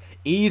says.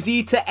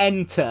 Easy to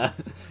enter,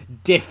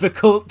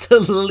 difficult to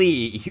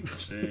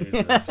leave.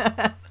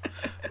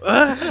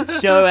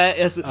 Show it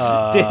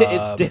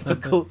it's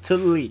difficult to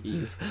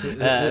leave,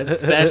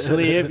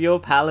 especially if you're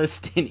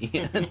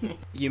Palestinian.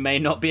 You may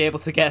not be able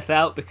to get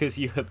out because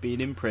you have been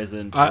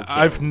imprisoned.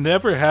 I've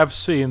never have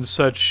seen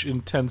such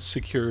intense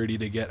security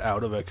to get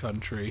out of a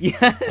country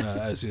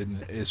as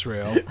in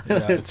Israel.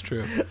 Yeah, it's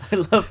true. I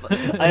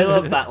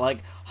love that, like,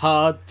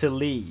 hard to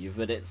leave,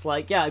 and it's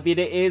like, yeah, I mean,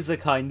 it is a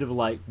kind of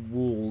like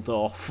walled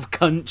off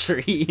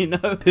country, you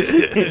know.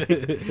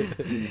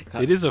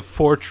 It is a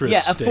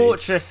fortress state. Yeah, a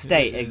fortress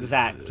state,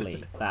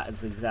 exactly. That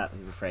is exactly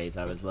the phrase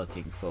I was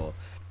looking for.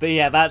 But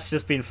yeah, that's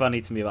just been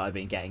funny to me that I've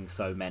been getting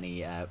so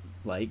many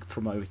like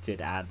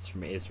promoted ads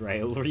from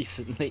Israel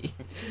recently.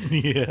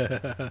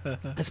 Yeah.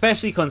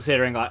 Especially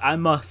considering, like, I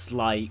must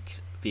like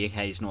the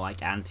occasional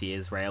like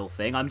anti-Israel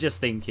thing. I'm just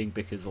thinking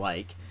because,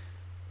 like,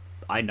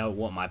 I know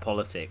what my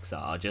politics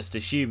are, just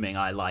assuming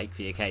I like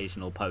the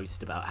occasional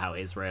post about how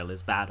Israel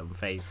is bad on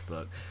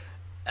Facebook.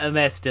 And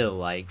they're still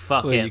like,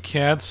 fuck Well, it. you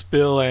can't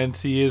spill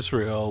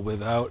anti-Israel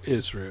without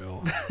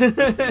Israel.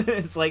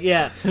 It's like,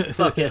 yeah,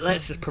 fuck it,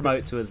 let's just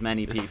promote to as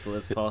many people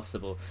as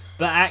possible.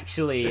 But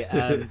actually,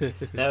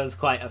 there was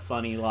quite a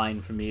funny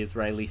line from the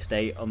Israeli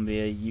state on the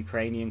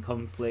Ukrainian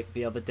conflict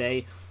the other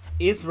day.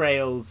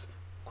 Israel's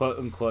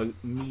quote-unquote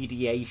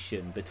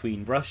mediation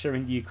between Russia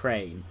and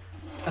Ukraine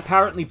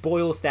apparently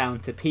boils down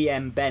to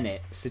PM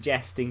Bennett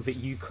suggesting that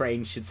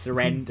Ukraine should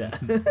surrender.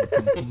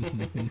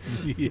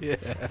 Yeah.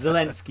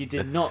 Zelensky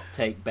did not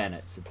take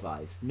Bennett's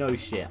advice. No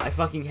shit. I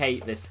fucking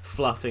hate this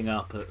fluffing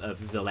up of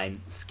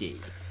Zelensky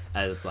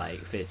as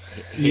like this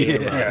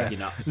hero, Yeah. you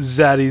know.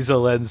 Zaddy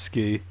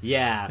Zelensky.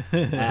 Yeah.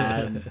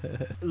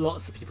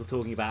 Lots of people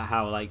talking about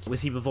how, like, was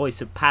he the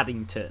voice of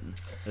Paddington?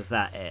 Is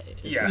that it?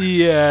 Yes.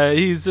 Yeah,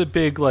 he's a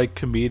big like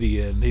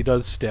comedian. He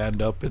does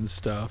stand up and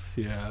stuff.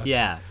 Yeah.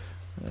 Yeah.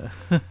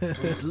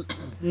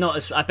 Not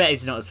as, I bet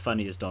he's not as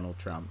funny as Donald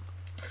Trump.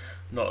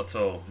 Not at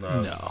all.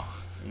 No. No.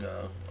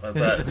 No. I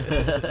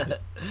bet.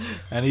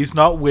 And he's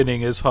not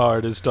winning as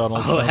hard as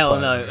Donald Trump. Oh hell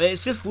no! either.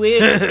 It's just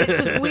weird. It's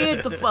just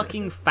weird the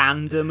fucking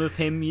fandom of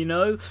him. You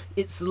know,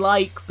 it's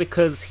like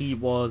because he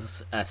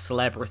was a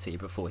celebrity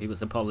before he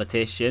was a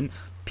politician,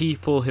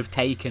 people have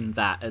taken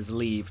that as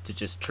leave to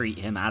just treat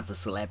him as a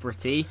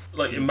celebrity.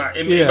 Like, Yeah.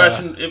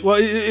 imagine. Well,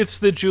 it's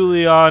the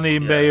Giuliani Yeah.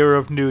 mayor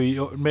of New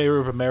York, mayor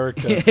of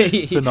America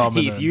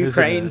phenomenon. He's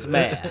Ukraine's isn't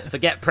it? mayor.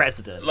 Forget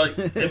president. Like,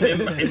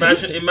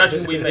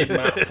 imagine we made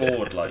Matt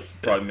Ford like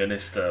prime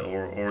minister,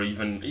 or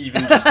even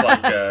just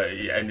like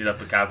he ended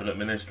up a cabinet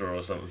minister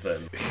or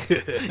something.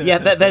 Yeah,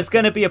 but there's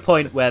going to be a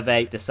point where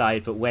they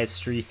decide that Wes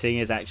Streeting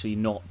is actually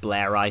not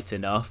Blairite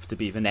enough to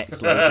be the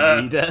next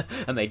Labour leader,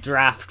 and they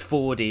draft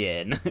Fordy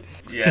in.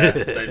 Yeah,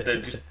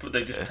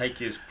 they just take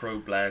his pro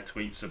Blair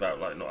tweets about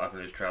like not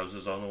having his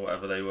trousers on or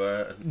whatever they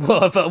were.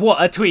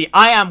 What a tweet!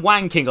 I am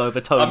wanking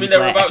over Tony I mean, there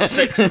were Blair. about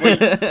 6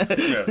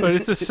 tweets. Yeah. But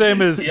it's the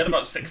same as He had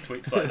about 6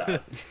 tweets like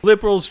that.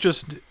 liberals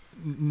just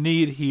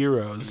need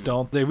heroes,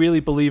 don't they? Really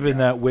believe in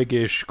that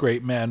Whiggish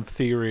great man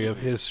theory of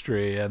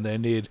history, and they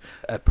need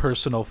a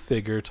personal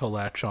figure to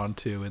latch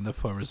onto in the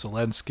form of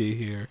Zelensky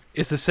here.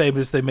 It's the same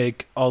as they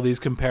make all these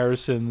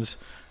comparisons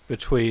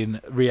between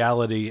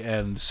reality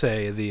and,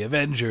 say, the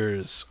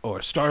Avengers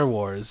or Star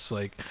Wars.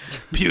 Like,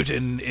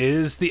 Putin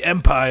is the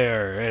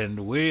Empire, and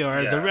we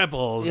are the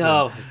rebels.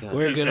 Oh my God.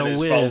 We're Putin gonna is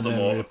win, Voldemort, and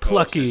we're of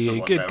course, is the plucky,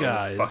 one good they're all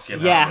guys.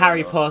 fucking Yeah, hammered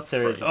Harry on.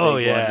 Potter is a big Oh,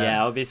 one, yeah.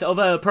 yeah, obviously.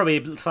 Although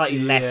probably slightly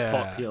less Yeah.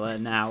 popular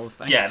now.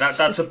 Yeah,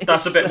 that's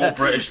a bit more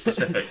British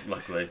specific,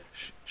 luckily.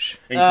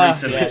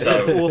 Increasingly yeah,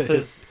 so. the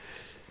author's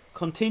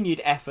continued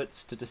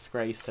efforts to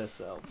disgrace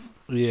herself.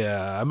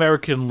 Yeah,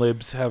 American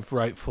libs have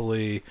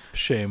rightfully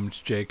shamed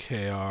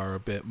JKR a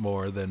bit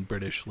more than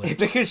British libs.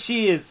 Because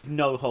she is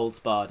no holds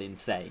barred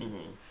insane.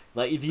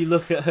 Like, if you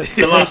look at her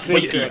The last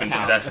week Twitter even, she's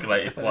account,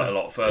 escalated quite a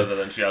lot further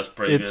than she has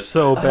previously. It's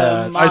so her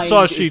bad. I mind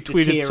saw she is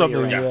tweeted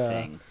something.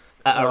 deteriorating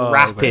at a Oh,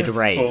 rapid man.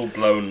 rate. Full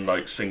blown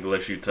like single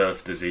issue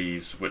turf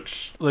disease,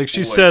 which Like she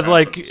always said,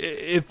 like happens.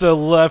 if the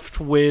left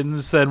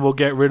wins, then we'll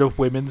get rid of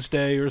Women's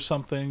Day or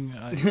something.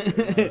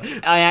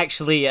 I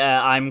actually,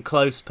 I'm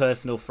close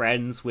personal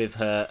friends with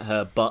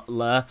her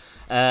butler,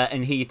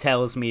 and he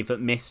tells me that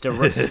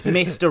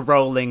Mr.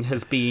 Rowling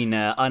has been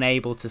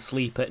unable to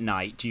sleep at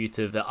night due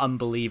to the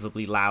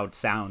unbelievably loud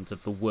sound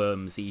of the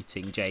worms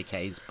eating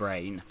JK's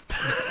brain.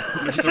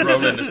 Mr.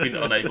 Rowland has been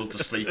unable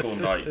to sleep all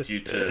night due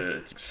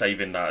to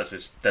saving that as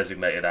his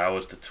designated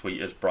hours to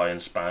tweet as Brian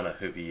Spanner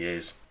who he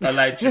is.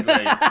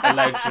 Allegedly.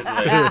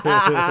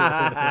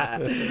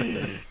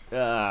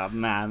 Oh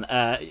man,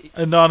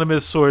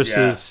 Anonymous sources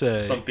Yeah, say.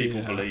 some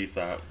people believe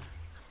that.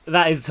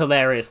 that is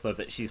hilarious though,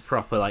 that she's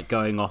proper like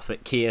going off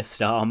at Keir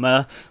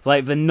Starmer,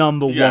 like the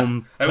number Yeah,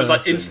 one it was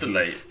like person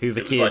instantly. who the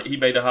It was Keir like he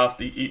made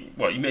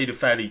he made a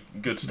fairly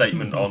good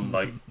statement on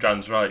like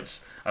trans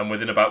rights, and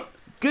within about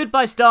good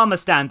by Starmer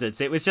standards,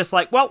 it was just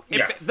like, well,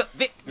 Yeah.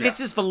 this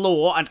is the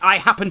law, and I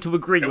happen to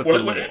agree with the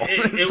law. it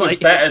It's was like-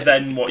 better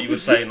than what he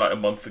was saying like a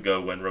month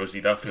ago when Rosie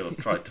Duffield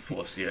tried to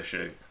force the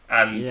issue,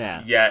 and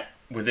Yeah. yet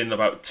within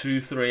about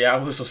 2-3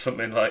 hours or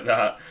something like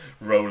that,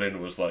 Rowling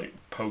was like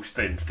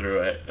posting through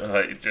it,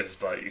 like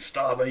just like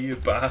Starmer, you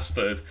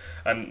bastard.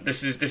 And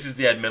this is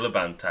the Ed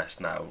Miliband test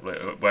now.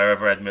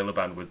 Wherever Ed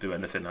Miliband would do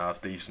anything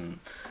half decent,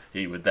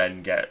 he would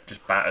then get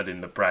just battered in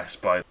the press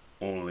by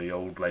all the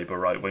old Labour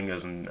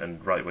right-wingers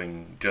and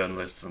right-wing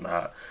journalists and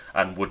that,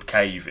 and would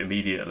cave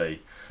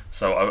immediately.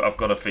 So I've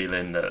got a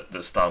feeling that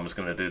Starmer's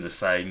going to do the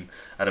same,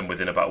 and then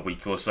within about a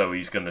week or so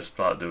he's going to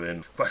start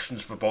doing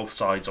questions for both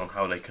sides on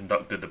how they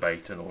conduct the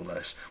debate and all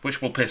this,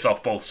 which will piss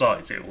off both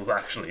sides. It will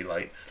actually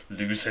like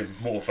lose him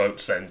more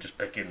votes than just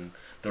picking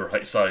the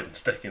right side and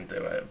sticking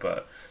to it.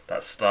 But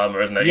that's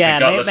Starmer, isn't it? He's a Yeah,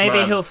 gutless maybe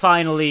man. he'll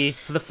finally,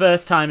 for the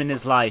first time in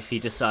his life, he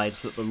decides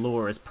that the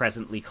law as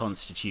presently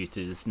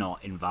constituted is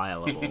not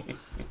inviolable.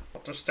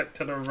 Just stick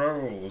to the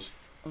rules.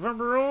 The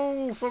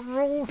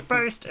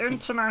rules-based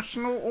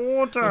international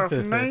order of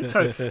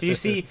NATO. Did you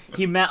see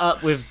he met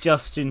up with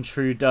Justin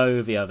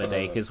Trudeau the other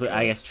day? Because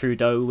I guess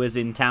Trudeau was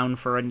in town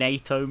for a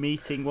NATO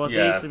meeting, was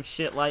he? Some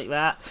shit like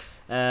that.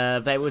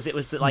 It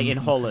was like in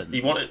Holland.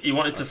 He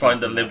wanted to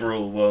find a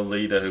liberal world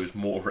leader who was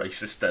more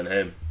racist than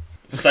him.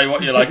 Say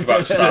what you like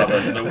about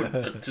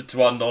Starmer,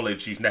 to our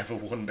knowledge, he's never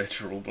worn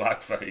literal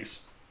blackface.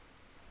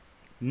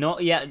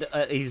 Not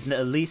yet. He's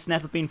at least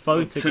never been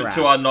photographed.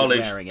 To our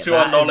knowledge,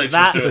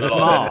 that's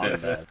smart.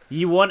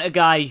 You want a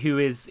guy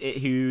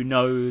who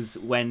knows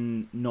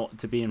when not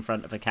to be in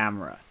front of a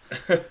camera.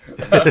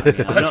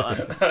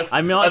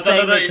 I'm not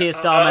saying that Keir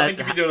Starmer. I think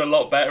he'd be doing a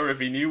lot better if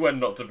he knew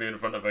when not to be in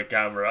front of a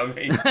camera. I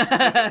mean,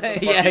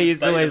 yeah,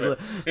 he's always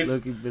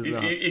looking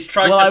bizarre. He's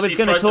tried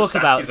to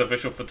sack his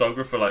official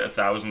photographer like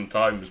 1,000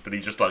 times, but he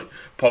just like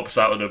pops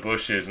out of the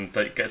bushes and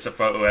gets a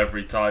photo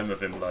every time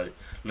of him like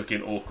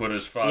looking awkward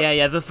as fuck.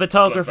 Yeah, the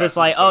photographer's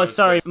like, oh,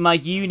 sorry, my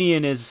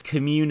union is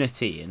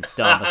community, and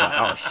Starmer's like,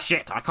 oh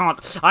shit, I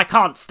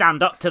can't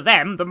stand up to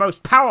them, the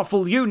most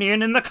powerful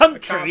union in the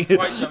country. I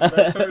can't fight them,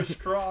 they're too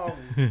strong.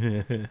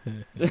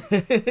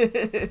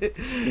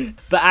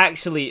 But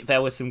actually, there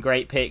were some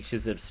great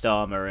pictures of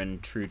Starmer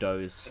and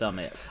Trudeau's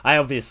summit.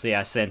 I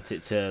sent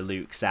it to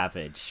Luke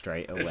Savage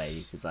straight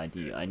away because I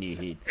knew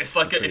he'd. It's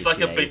like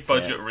a big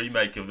budget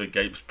remake of the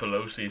Gapes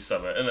Pelosi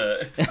summit, isn't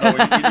it? No, we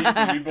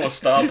need more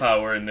star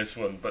power in this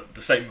one, but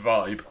the same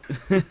vibe.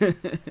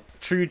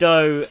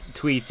 Trudeau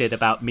tweeted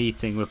about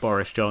meeting with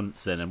Boris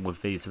Johnson and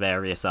with these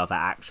various other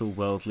actual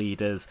world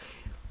leaders.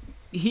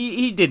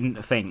 He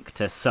didn't think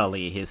to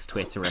sully his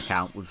Twitter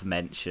account with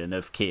mention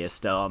of Keir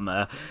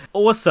Starmer.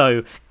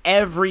 Also,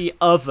 every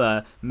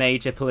other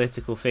major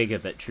political figure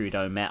that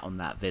Trudeau met on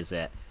that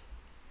visit,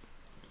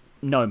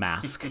 no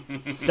mask.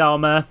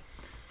 Starmer,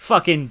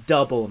 fucking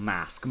double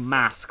mask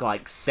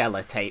like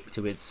sellotape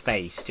to his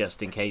face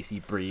just in case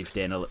he breathed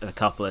in a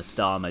couple of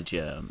Starmer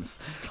germs.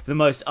 The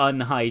most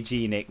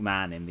unhygienic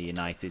man in the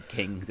United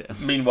Kingdom.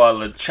 Meanwhile,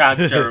 the Chad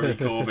Jeremy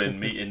Corbyn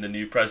meeting the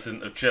new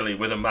president of Chile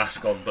with a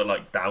mask on, but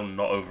like down,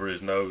 not over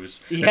his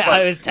nose. Yeah,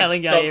 I was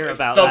telling you here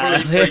about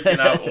that. Doubly freaking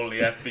out all the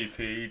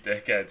FBP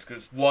dickheads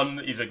because one,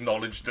 he's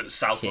acknowledged that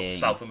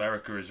South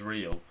America is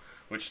real,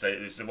 which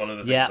is one of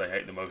the things they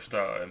hate the most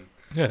out of him.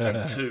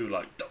 And two,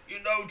 like, don't you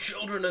know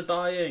children are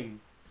dying?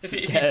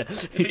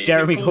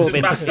 Jeremy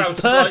Corbyn is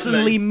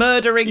personally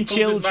murdering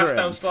children. He pulls his mask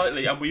down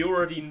slightly, and we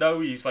already know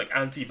he's like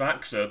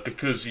anti-vaxxer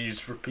because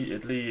he's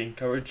repeatedly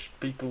encouraged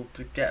people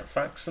to get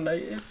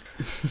vaccinated.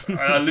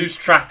 I lose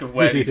track of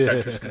where these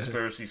centrist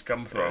conspiracies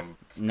come from.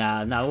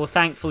 No. Well,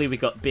 thankfully we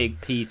got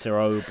Big Peter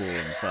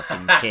Oborne,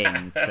 fucking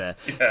king,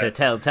 to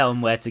tell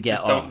him where to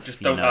get off.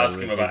 Just don't ask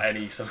him about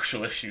any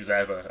social issues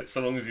ever. So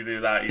long as you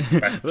do that, he's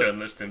the best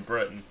journalist in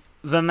Britain.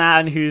 The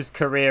man whose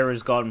career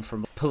has gone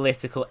from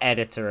political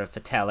editor of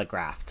The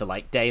Telegraph to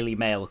like Daily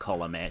Mail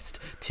columnist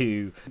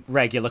to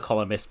regular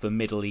columnist for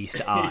Middle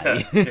East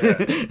Eye.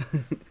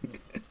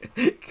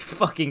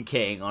 Fucking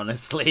king,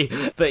 honestly.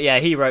 But yeah,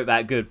 he wrote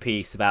that good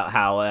piece about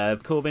how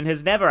Corbyn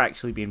has never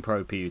actually been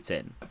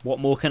pro-Putin. What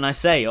more can I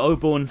say?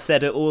 Oborne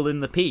said it all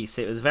in the piece.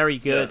 It was very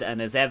good,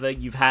 and as ever,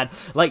 you've had,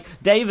 like,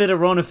 David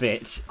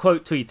Aronovich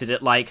quote tweeted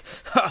it like,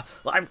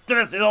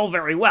 this is all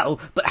very well,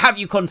 but have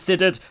you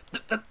considered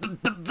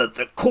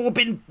that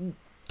Corbyn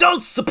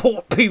does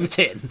support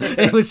Putin?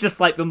 It was just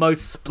like the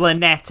most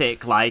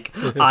splenetic, like,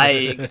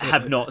 I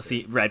have not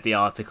read the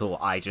article,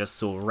 I just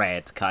saw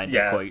red kind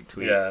of quote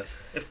tweet. Yeah.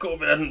 If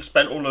Corbyn hadn't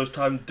spent all those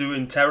time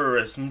doing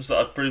terrorisms that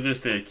I've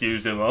previously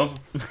accused him of.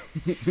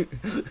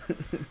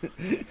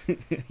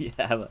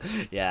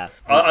 Yeah.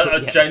 I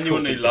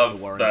genuinely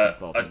love that.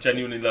 I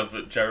genuinely love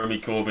that Jeremy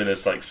Corbyn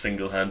has like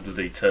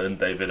single-handedly turned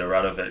David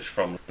Aronovich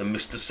from the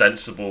Mr.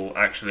 Sensible,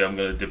 actually I'm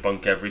going to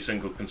debunk every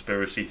single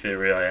conspiracy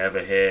theory I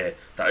ever hear.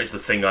 That is the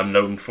thing I'm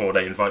known for.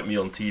 They invite me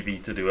on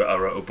TV to do it. I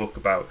wrote a book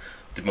about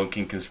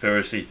debunking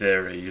conspiracy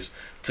theories,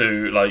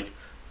 to like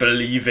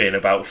believing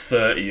about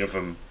 30 of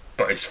them.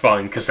 But it's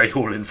fine because they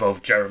all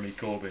involve Jeremy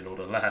Corbyn or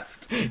the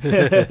left.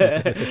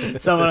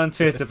 Someone on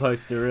Twitter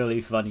posted a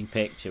really funny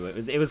picture.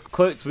 It was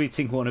quote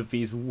tweeting one of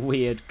these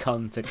weird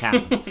cunt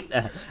accounts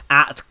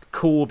at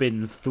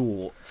Corbyn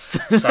Thoughts.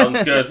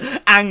 Sounds good.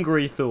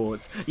 Angry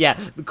thoughts. Yeah,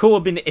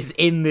 Corbyn is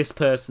in this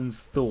person's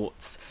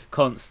thoughts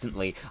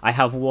constantly. I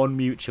have one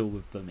mutual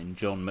with them in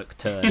John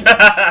McTurnan,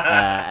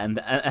 and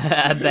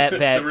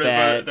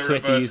their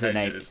Twitter username.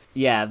 Hedges.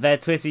 Yeah, their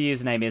Twitter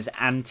username is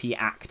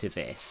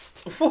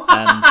anti-activist.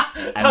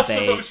 That's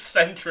the most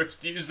centrist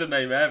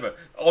username ever.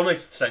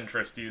 Honest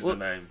centrist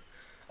username.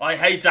 I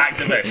hate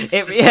activists.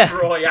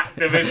 Destroy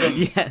activism.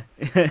 Yeah.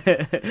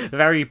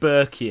 Very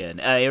Burkean.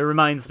 It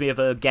reminds me of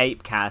a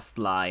Gapecast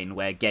line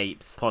where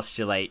Gapes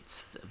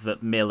postulates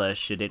that Miller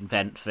should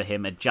invent for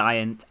him a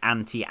giant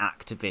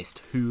anti-activist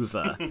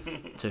Hoover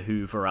to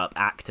hoover up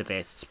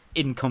activists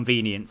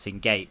inconveniencing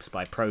Gapes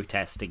by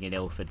protesting in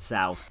Ilford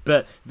South.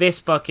 But this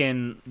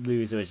fucking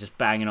loser is just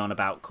banging on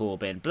about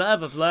Corbyn. Blah,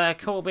 blah, blah.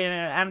 Corbyn,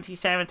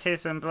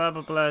 anti-Semitism, blah,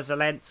 blah, blah.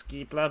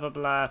 Zelensky, blah, blah,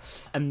 blah.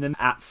 And then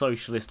at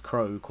Socialist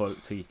Crow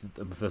quote tweeted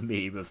the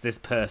meme of this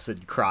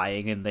person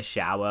crying in the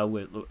shower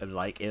with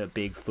like in a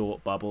big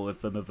thought bubble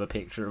with them of a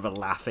picture of a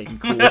laughing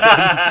Corbyn.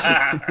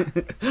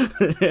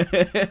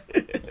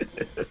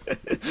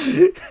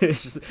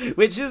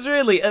 Which is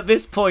really, at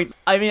this point,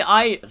 I mean,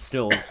 I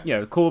still,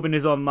 Corbyn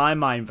is on my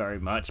mind very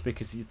much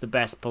because he's the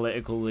best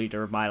political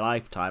leader of my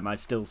lifetime. I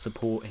still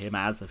support him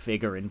as a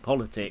figure in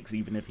politics,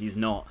 even if he's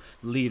not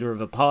leader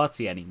of a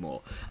party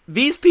anymore.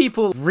 These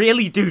people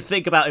really do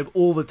think about him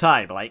all the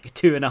time, like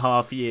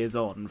 2.5 years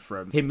on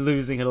from him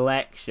losing an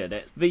election.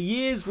 The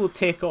years will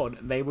tick on,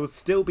 and they will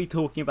still be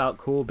talking about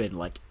Corbyn,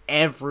 like,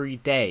 every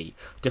day,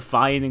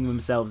 defining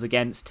themselves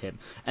against him,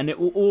 and it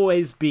will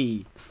always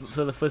be,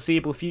 for the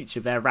foreseeable future,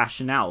 their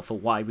rationale for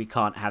why we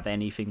can't have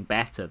anything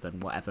better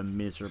than whatever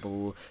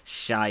miserable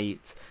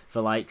shite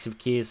the likes of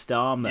Keir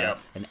Starmer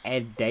and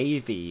Ed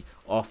Davey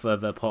offer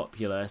the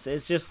populace.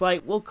 It's just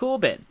like, well,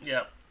 Corbyn.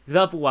 Because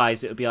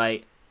otherwise it would be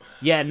like,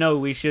 yeah, no,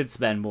 we should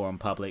spend more on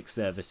public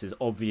services,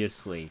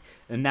 obviously.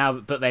 And now,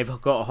 but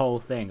they've got a whole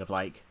thing of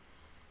like,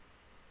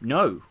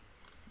 no,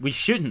 we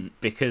shouldn't,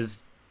 because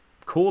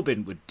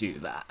Corbyn would do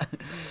that.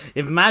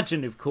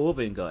 Imagine if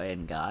Corbyn got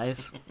in,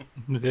 guys.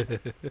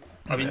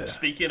 I mean,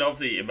 speaking of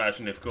the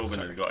imagine if Corbyn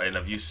had got in,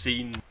 have you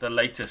seen the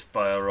latest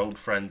by our old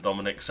friend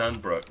Dominic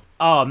Sandbrook?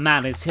 Oh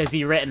man, has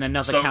he written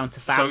another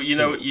counterfactual? So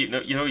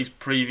you know he's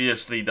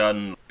previously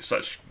done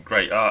such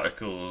great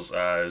articles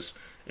as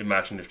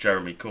Imagine if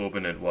Jeremy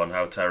Corbyn had won,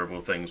 how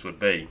terrible things would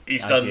be.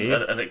 He's done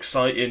an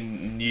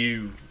exciting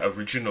new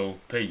original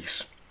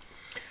piece.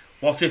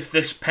 What if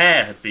this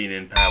pair had been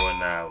in power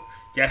now?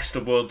 Yes,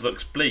 the world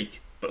looks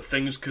bleak, but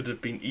things could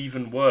have been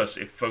even worse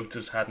if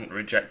voters hadn't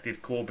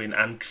rejected Corbyn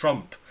and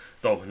Trump,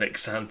 Dominic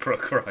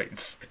Sandbrook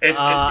writes.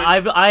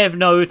 I have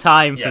no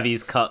time for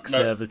these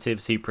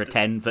conservatives who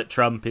pretend that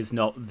Trump is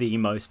not the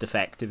most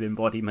effective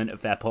embodiment of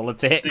their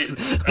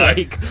politics.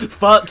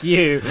 Fuck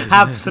you.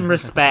 Have some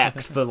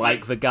respect for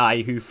the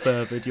guy who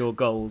furthered your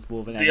goals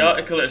more than anyone. The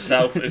article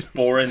itself is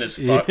boring as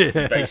fuck. He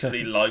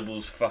basically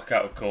libels fuck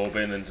out of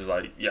Corbyn and is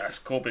like, yes,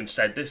 Corbyn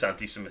said this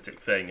anti-Semitic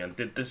thing and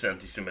did this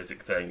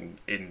anti-Semitic thing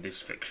in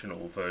this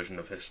fictional version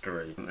of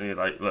history. And you're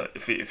like, look,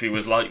 if he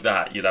was like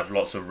that, you'd have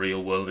lots of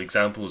real-world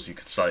examples you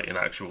could cite in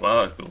actual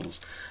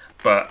articles.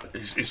 But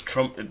his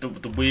Trump,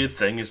 the weird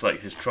thing is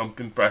like his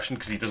Trump impression,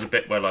 because he does a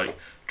bit where like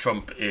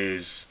Trump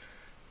is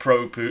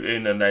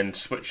pro-Putin and then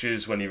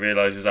switches when he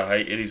realises how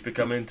hated he's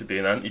becoming to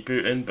being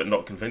anti-Putin, but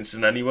not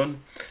convincing anyone.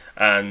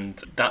 And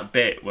that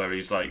bit where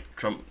he's like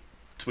Trump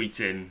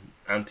tweeting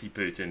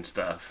anti-Putin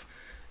stuff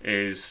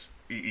is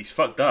he's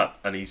fucked up,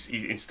 and he's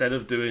instead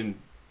of doing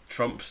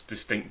Trump's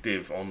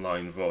distinctive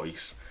online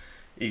voice,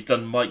 he's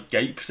done Mike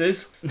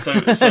Gapes's. So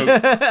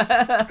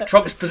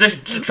Trump's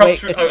position.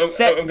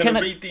 I'm going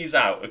to read these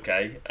out,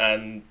 okay?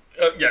 And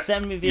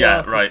send me the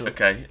article. Right,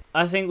 okay.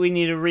 I think we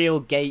need a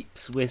real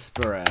Gapes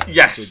whisperer.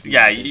 Yes,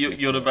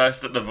 you're the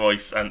best at the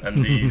voice,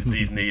 and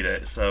these need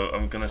it. So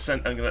I'm gonna.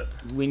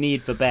 We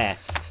need the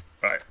best.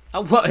 Right.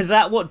 Oh, what is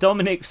that? What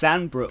Dominic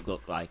Sandbrook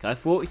looked like? I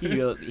thought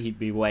he'd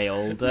be way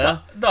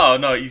older.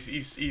 No,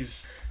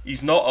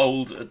 he's not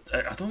old.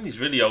 I don't think he's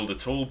really old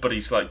at all. But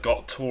he's like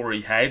got Tory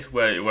head,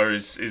 where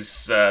his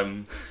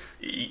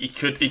he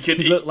could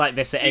look like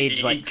this at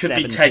age like 17.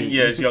 He could be 10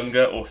 years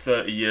younger or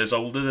 30 years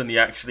older than he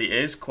actually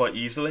is, quite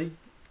easily.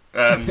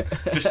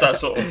 Just that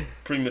sort of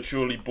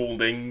prematurely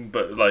balding,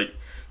 but like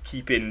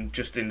keeping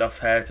just enough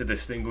hair to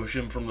distinguish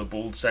him from the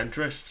bald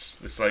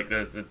centrists. It's like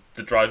the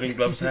driving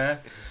gloves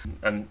hair.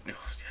 And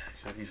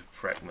he's a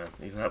prick, man.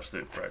 He's an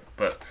absolute prick.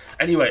 But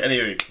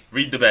anyway,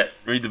 read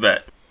the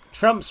bet.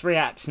 Trump's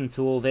reaction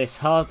to all this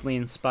hardly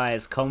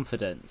inspires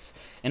confidence.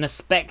 In a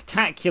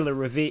spectacular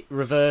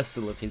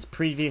reversal of his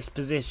previous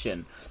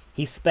position,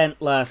 he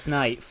spent last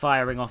night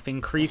firing off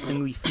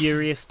increasingly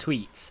furious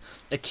tweets,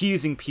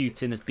 accusing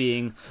Putin of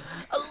being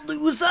a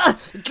loser,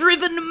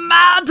 driven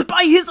mad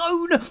by his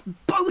own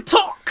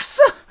Botox.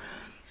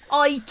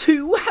 I,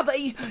 too, have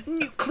a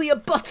nuclear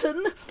button,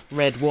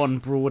 read one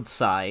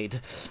broadside,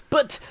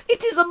 but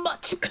it is a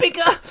much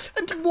bigger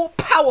and more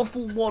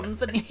powerful one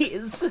than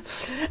his,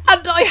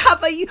 and I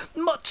have a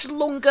much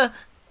longer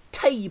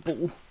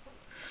table.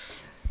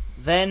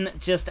 Then,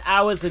 just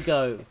hours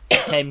ago,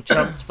 came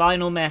Trump's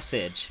final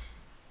message,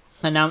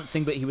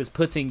 announcing that he was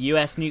putting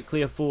US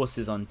nuclear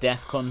forces on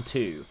DEFCON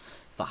 2,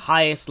 the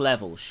highest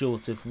level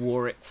short of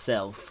war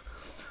itself.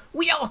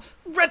 We are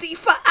ready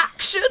for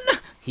action,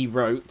 he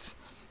wrote.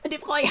 And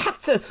if I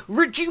have to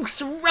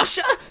reduce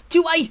Russia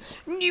to a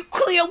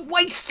nuclear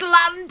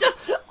wasteland,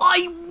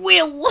 I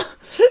will.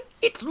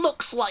 It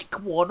looks like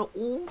one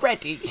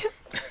already.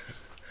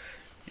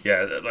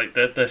 Yeah, like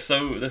they're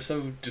so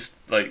just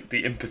like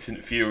the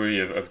impotent fury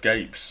of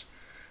Gapes.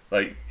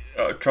 Like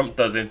Trump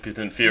does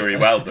impotent fury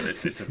well, but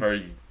it's a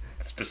very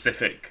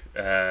specific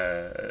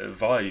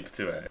vibe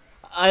to it.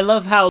 I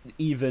love how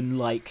even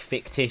like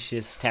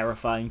fictitious,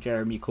 terrifying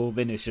Jeremy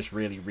Corbyn is just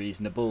really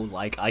reasonable.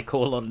 Like, I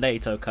call on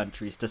NATO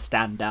countries to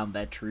stand down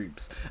their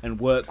troops and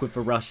work with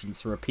the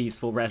Russians for a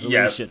peaceful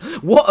resolution.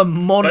 What a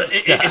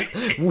monster!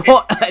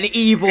 What an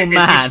evil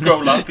man! If you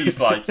scroll up, he's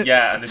like,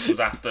 yeah, and this was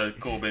after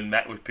Corbyn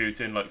met with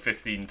Putin like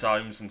 15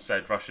 times and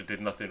said Russia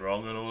did nothing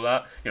wrong and all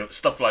that. You know,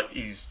 stuff like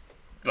he's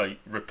like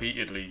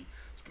repeatedly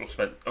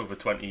spent over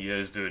 20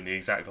 years doing the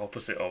exact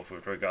opposite of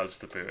with regards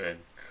to Putin.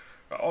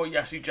 Oh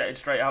yes, he jetted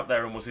straight out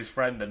there and was his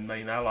friend and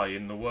main ally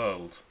in the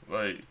world.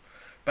 Like,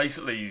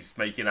 basically, he's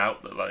making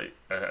out that like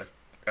a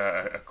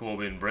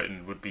Corbyn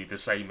Britain would be the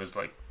same as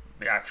like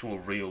the actual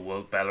real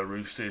world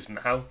Belarus is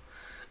now,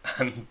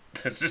 and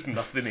there's just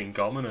nothing in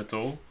common at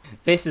all.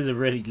 This is a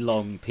really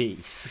long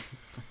piece.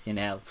 Fucking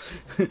hell.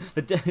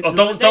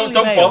 Don't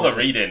bother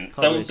reading.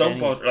 Don't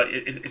bother. Like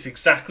it's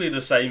exactly the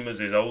same as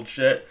his old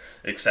shit,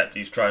 except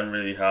he's trying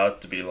really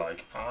hard to be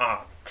like,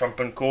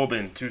 Trump and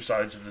Corbyn, two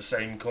sides of the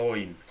same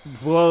coin.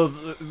 Well,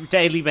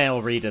 Daily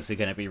Mail readers are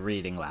going to be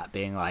reading that,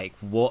 being like,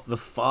 "What the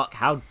fuck?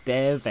 How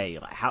dare they?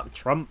 Like, how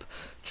Trump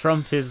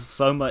is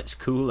so much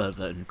cooler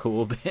than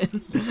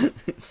Corbyn."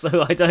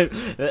 So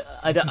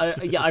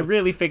I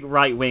really think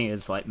right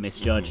wingers like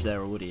misjudge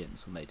their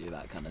audience when they do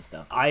that kind of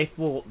stuff. I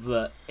thought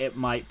that it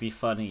might be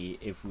funny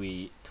if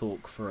we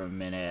talk for a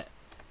minute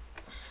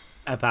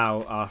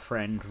about our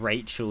friend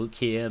Rachel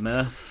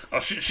Keir-Mouth.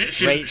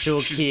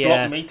 She's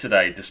blocked me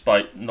today,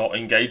 despite not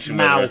engaging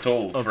with her at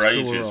all for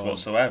ages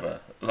whatsoever.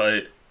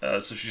 Like,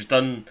 so she's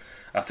done.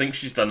 I think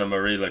she's done a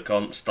Marie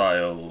Leconte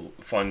style.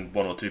 Find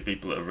one or two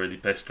people that have really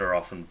pissed her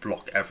off and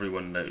block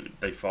everyone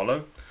they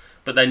follow.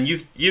 But then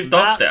you've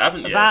dodged it,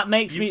 haven't you?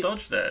 You've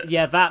dodged it.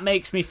 Yeah, that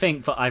makes me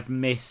think that I've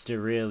missed a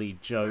really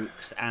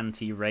jokes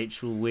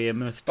anti-Rachel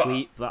Weirmouth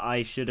tweet that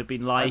I should have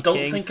been liking. I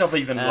don't think I've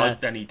even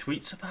liked any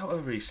tweets about her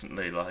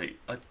recently.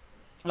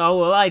 Oh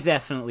well, I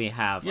definitely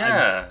have.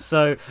 Yeah.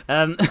 Maybe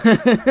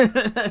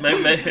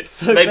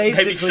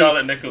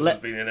Charlotte Nichols has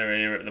been in her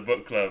ear at the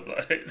book club.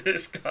 Like,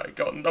 this guy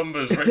got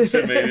numbers written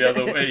to me the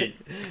other week.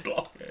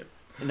 Block him.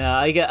 No,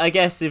 I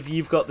guess if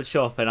you've got the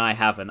chop and I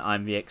haven't,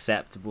 I'm the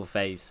acceptable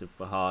face of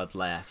the hard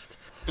left.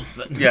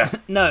 But, yeah.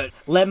 No,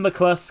 Len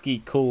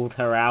McCluskey called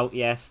her out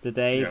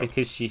yesterday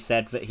because she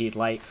said that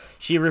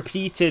she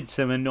repeated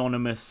some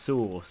anonymous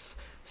source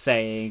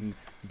saying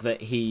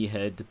that he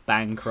had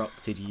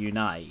bankrupted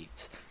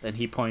Unite, and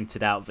he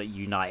pointed out that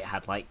Unite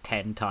had like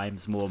 10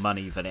 times more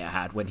money than it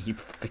had when he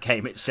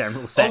became its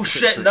general secretary.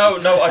 Oh shit, no,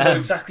 I know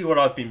exactly what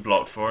I've been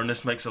blocked for, and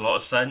this makes a lot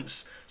of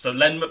sense. So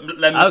Len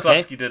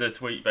McCluskey did a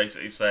tweet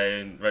basically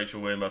saying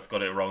Rachel Weirmouth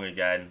got it wrong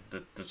again,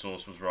 the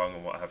source was wrong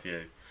and what have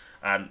you.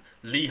 And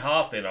Lee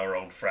Harpin, our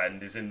old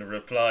friend, is in the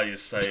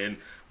replies saying,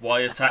 why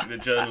attack the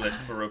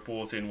journalist for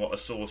reporting what a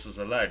source has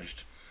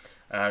alleged?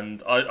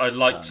 And I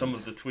liked some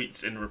of the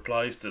tweets in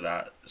replies to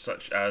that,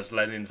 such as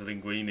Lenin's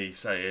Linguini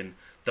saying,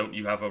 don't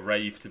you have a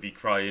rave to be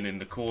crying in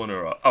the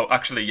corner? Oh,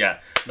 actually, yeah.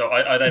 No,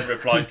 I then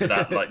replied to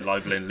that, like,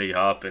 libeling Lee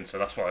Harpin, so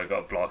that's why I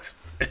got blocked.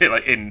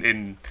 Like,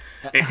 in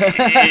a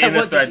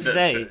thread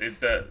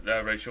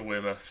that Rachel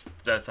Weirmouth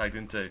tagged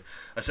into.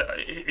 I said,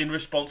 in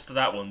response to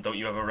that one, don't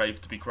you have a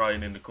rave to be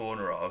crying in the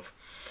corner of?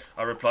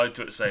 I replied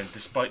to it saying,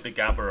 despite the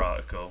Gabber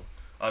article,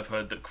 I've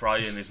heard that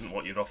crying isn't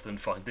what you'd often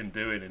find him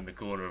doing in the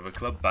corner of a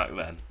club back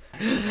then.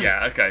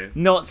 Yeah, okay.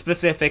 Not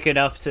specific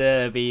enough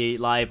to be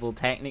liable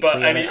technically.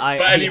 But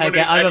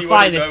I'm a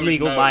finest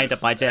legal mind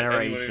of my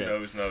generation.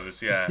 Anyone who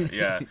knows, yeah.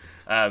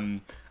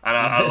 And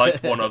I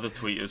liked one other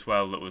tweet as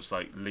well that was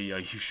like, Lee, are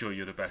you sure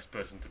you're the best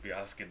person to be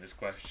asking this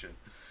question?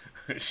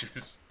 Which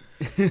is...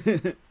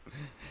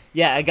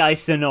 Yeah, a guy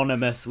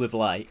synonymous with,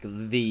 like,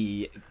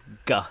 the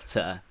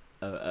gutter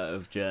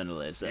of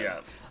journalism.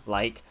 Yeah.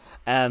 Like,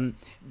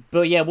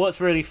 but yeah,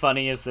 what's really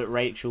funny is that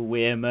Rachel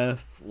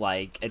Weirmouth,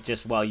 like,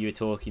 just while you were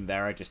talking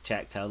there, I just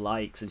checked her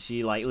likes, and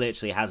she, like,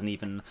 literally hasn't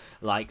even,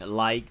 like,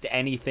 liked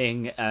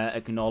anything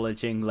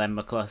acknowledging Len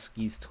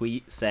McCluskey's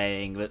tweet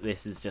saying that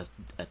this is just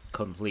a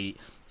complete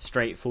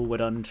straightforward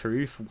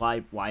untruth.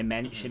 Why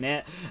mention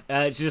it?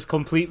 She just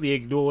completely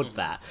ignored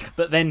that.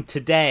 But then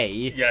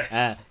today,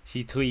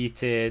 she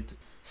tweeted,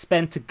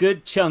 spent a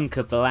good chunk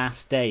of the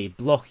last day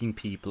blocking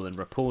people and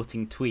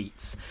reporting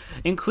tweets,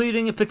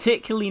 including a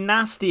particularly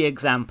nasty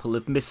example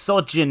of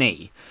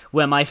misogyny,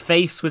 where my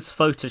face was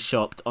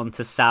photoshopped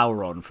onto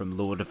Sauron from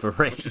Lord of the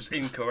Rings. Which is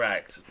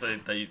incorrect.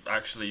 They've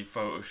actually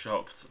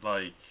photoshopped,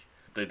 like,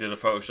 they did a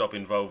Photoshop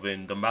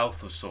involving the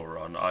mouth of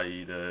Sauron,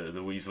 i.e. the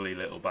weaselly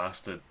little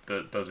bastard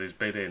that does his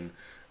bidding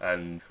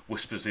and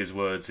whispers his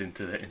words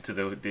into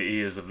the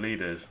ears of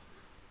leaders.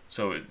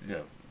 So it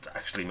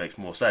actually makes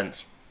more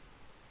sense.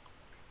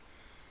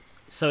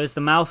 So is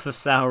the mouth of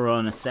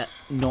Sauron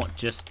not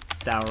just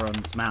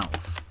Sauron's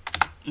mouth?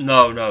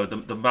 No,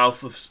 the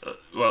mouth of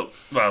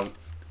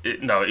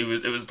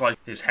it was like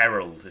his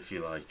herald, if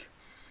you like.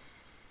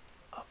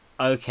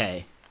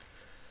 Okay.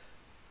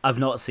 I've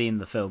not seen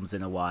the films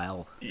in a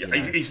while. Yeah,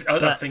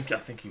 I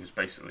think he was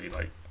basically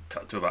like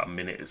cut to about a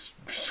minute of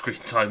screen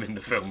time in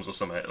the films or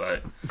something.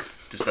 Like,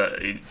 just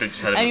they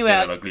just had him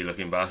as an ugly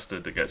looking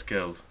bastard that gets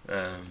killed.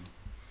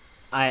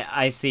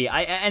 I see.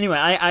 Anyway,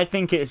 I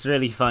think it's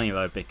really funny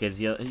though, because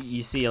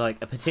you see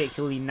like a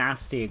particularly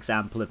nasty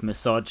example of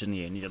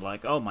misogyny, and you're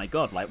like, oh my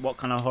god, like what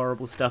kind of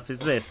horrible stuff is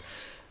this?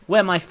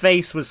 Where my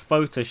face was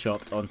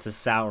photoshopped onto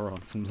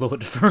Sauron from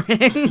Lord of the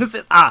Rings.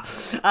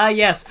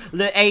 Yes,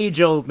 the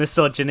age-old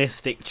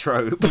misogynistic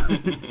trope.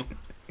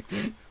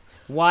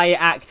 Why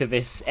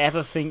activists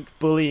ever think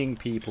bullying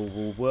people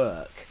will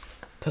work?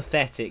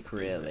 Pathetic,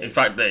 really. In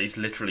fact, that he's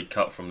literally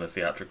cut from the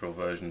theatrical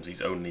versions.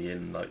 He's only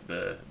in like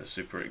the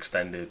super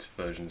extended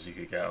versions you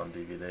could get on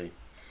DVD.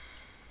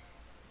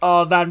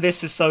 Oh man,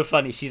 this is so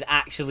funny. She's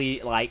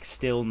actually like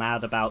still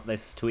mad about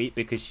this tweet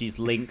because she's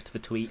linked the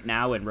tweet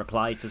now and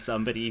replied to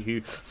some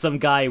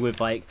guy with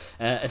like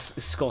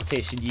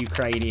Scottish and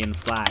Ukrainian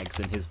flags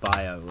in his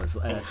bio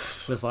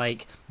was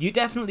like, you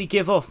definitely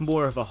give off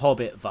more of a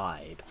Hobbit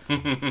vibe.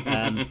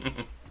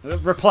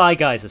 Reply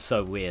guys are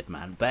so weird,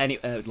 man. But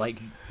anyway, like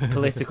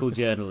political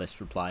journalist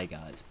reply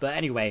guys. But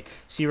anyway,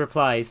 she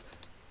replies,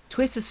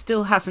 Twitter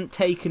still hasn't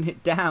taken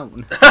it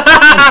down.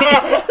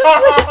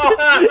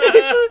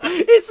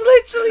 It's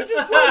literally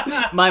just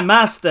like, my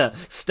master,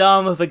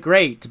 Starmer the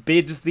Great,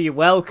 bids thee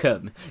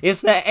welcome.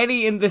 Is there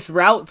any in this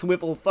rout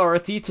with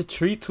authority to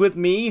treat with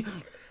me?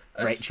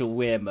 Rachel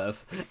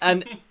Weirmouth.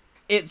 And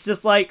it's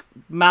just like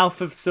Mouth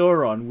of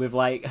Sauron with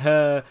like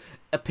a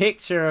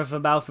picture of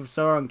a Mouth of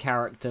Sauron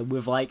character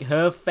with like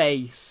her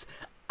face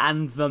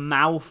and the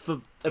mouth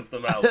of the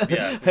mouth,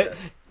 yeah.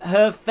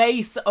 Her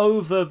face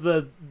over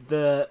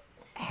the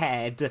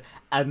head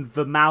and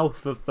the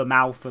mouth of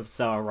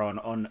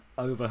Sauron on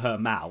over her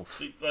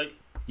mouth. Like,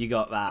 you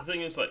got that. The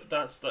thing is, like,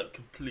 that's like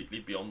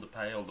completely beyond the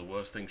pale, the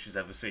worst thing she's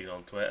ever seen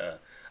on Twitter.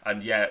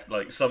 And yet,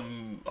 like,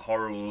 some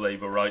horrible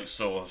Labour rights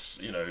source,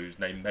 you know, whose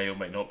name may or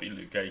may not be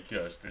Luke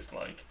Akehurst, is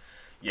like,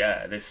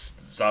 yeah, this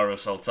Zara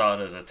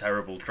Sultana is a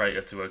terrible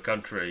traitor to her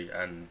country,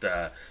 and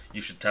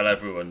you should tell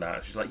everyone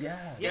that. She's like,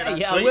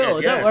 I will.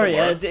 Don't worry.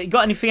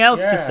 Got anything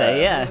else to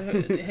say? Yeah.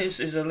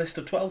 Here's a list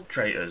of 12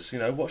 traitors. You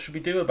know, what should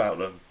we do about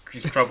them?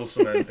 She's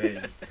troublesome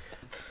MP.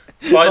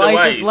 By the way,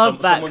 I just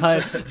love someone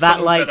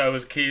said I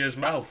was Kia's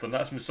mouth, and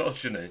that's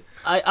misogyny.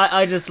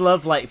 I just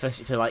love like for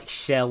like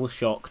shell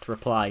shocked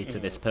reply to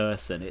this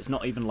person. It's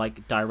not even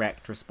like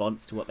direct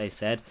response to what they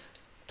said.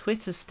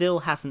 Twitter still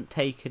hasn't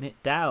taken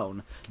it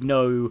down.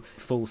 No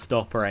full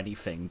stop or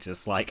anything.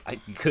 Just like I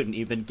couldn't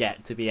even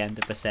get to the end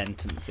of the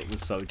sentence. It was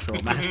so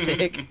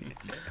traumatic.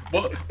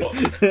 What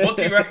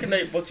do you reckon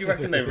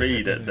they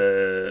read at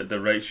the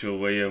Rachel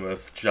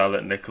Weirmouth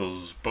Charlotte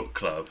Nichols book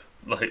club?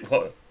 Like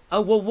what?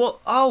 Oh well, what?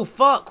 Oh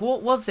fuck!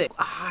 What was it?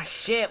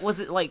 Shit! Was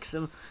it like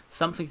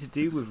something to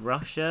do with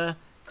Russia?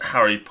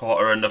 Harry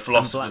Potter and the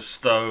Philosopher's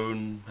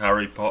Stone,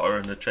 Harry Potter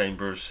and the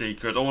Chamber of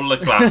Secrets, all the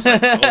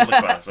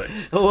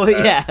classics. Oh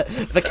yeah,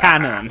 the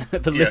canon,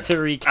 the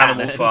literary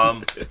canon. Animal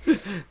Farm,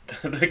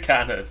 the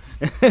canon.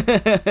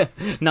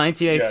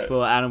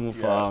 1984 Animal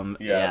Farm.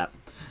 Yeah.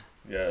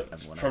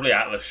 It's probably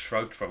Atlas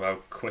Shrugged from how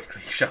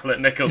quickly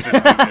Charlotte Nichols is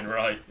moving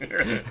right.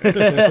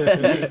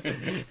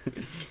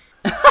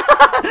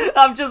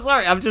 I'm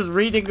just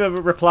reading the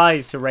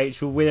replies to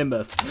Rachel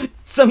Weirmouth.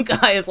 Some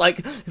guy is like,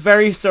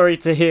 very sorry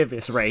to hear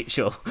this,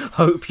 Rachel.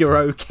 Hope you're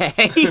okay.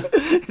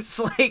 It's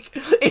like,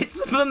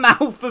 it's the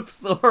Mouth of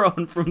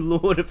Sauron from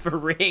Lord of the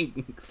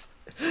Rings.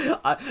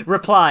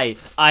 Reply,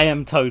 I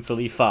am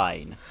totally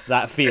fine.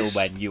 That feel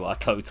when you are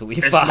totally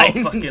fine. It's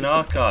not fucking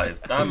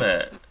archived, damn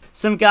it.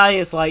 Some guy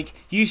is like,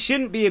 you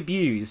shouldn't be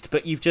abused,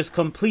 but you've just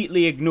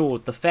completely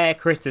ignored the fair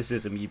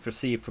criticism you've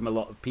received from a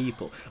lot of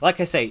people. Like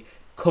I say,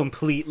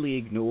 completely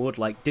ignored,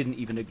 like didn't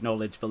even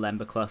acknowledge the Len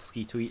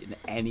McCluskey tweet in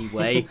any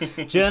way.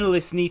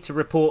 Journalists need to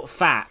report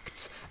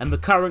facts, and the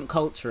current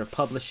culture of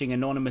publishing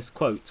anonymous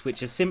quotes,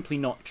 which is simply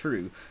not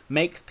true,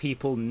 makes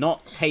people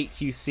not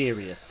take you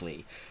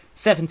seriously.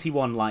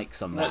 71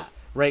 likes on that. What?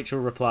 Rachel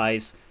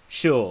replies,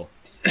 sure.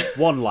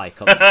 1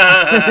 like on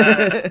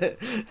that.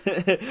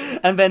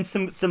 And then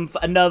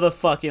another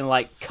fucking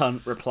like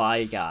cunt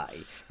reply guy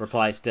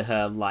replies to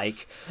her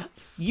like,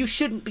 you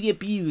shouldn't be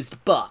abused,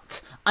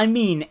 but I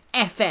mean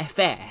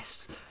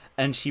FFS.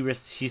 And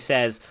she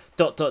says ...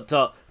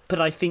 but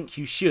I think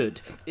you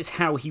should, is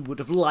how he would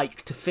have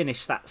liked to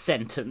finish that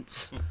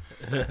sentence.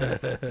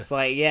 It's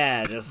like,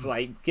 yeah, just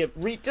like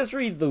just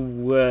read the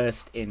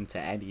worst into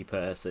any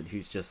person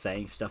who's just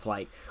saying stuff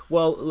like,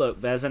 well, look,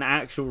 there's an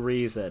actual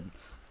reason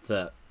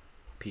that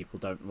people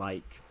don't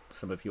like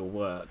some of your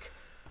work.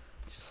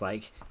 Just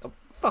like, oh,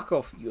 fuck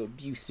off, you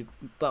abusive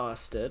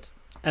bastard.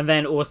 And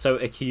then also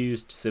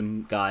accused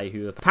some guy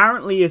who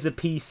apparently is a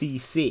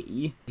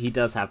PCC. He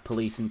does have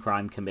Police and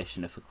Crime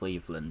Commissioner for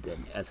Cleveland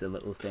as a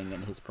little thing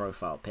in his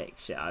profile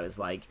picture. I was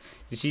like,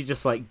 did she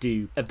just like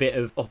do a bit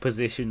of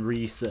opposition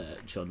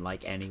research on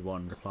like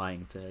anyone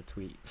replying to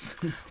tweets?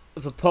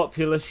 The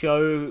Popular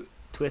Show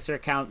Twitter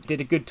account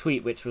did a good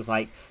tweet, which was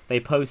like,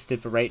 they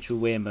posted the Rachel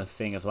Weirmouth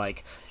thing of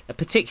like a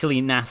particularly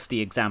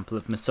nasty example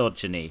of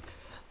misogyny ...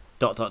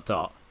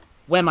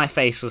 where my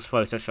face was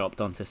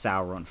photoshopped onto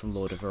Sauron from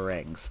Lord of the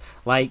Rings.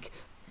 Like,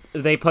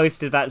 they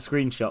posted that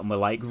screenshot and were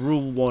like,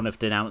 rule 1 of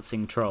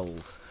denouncing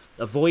trolls: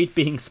 avoid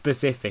being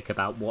specific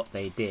about what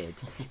they did.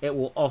 It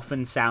will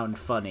often sound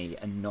funny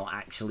and not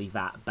actually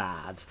that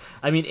bad.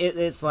 I mean,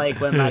 it's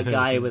like when that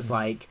guy was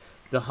like,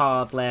 the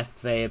hard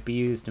left, they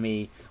abused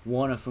me.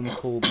 One of them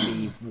called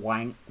me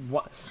wank.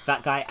 What?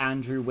 That guy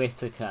Andrew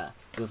Whitaker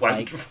was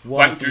Wank, like, one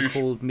Wank of them Drew,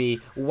 called me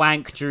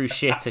Wank Drew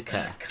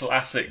Shitaker.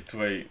 classic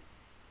tweet.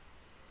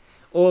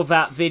 Or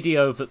that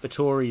video that the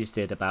Tories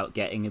did about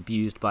getting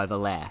abused by the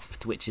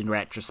left, which in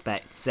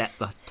retrospect set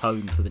the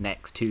tone for the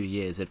next 2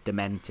 years of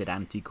demented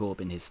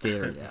anti-Corbyn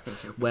hysteria,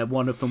 where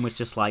one of them was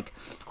just like,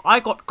 I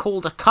got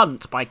called a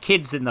cunt by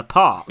kids in the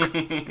park. No,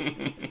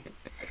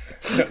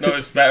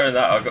 it's better than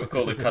that. I got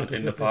called a cunt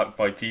in the park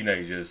by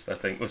teenagers, I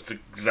think was the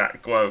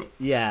exact quote.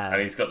 Yeah.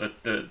 And he's got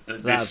the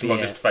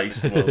smuggest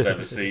face the world's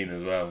ever seen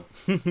as well.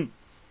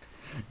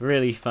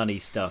 Really funny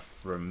stuff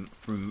from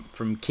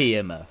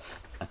Keirmouth.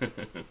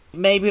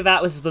 Maybe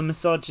that was the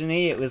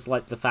misogyny. It was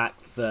like the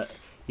fact that,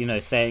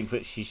 saying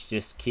that she's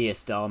just Keir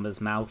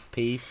Starmer's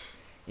mouthpiece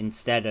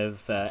instead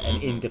of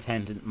an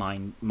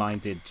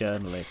independent-minded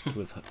journalist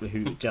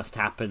who just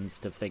happens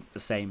to think the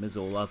same as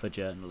all other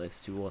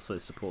journalists who also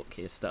support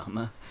Keir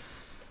Starmer.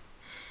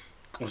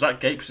 Was that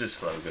Gapes'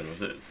 slogan?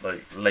 Was it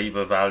like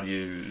Labour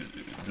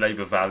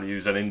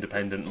values an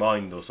independent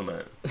mind or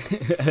something?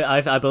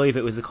 I believe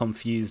it was a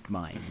confused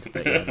mind,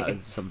 but yeah, that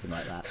was something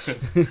like that.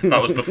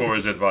 That was before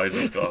his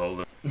advisors got hold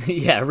of it.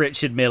 Yeah,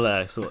 Richard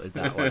Miller sorted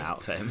that one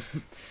out for him.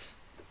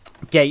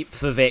 Gape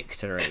for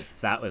victory.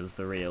 That was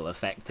the real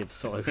effective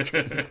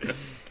slogan.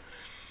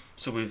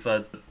 So we've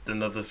had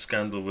another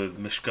scandal with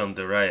Mishcon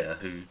de Reya,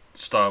 who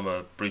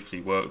Starmer briefly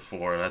worked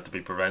for and had to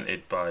be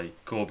prevented by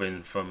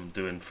Corbyn from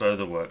doing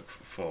further work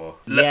for.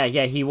 Yeah,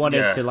 he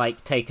wanted to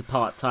take a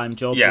part-time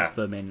job with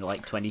them in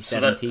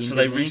 2017. So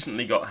they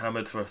recently got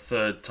hammered for a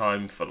third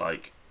time for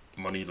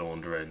money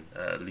laundering,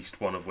 at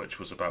least one of which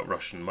was about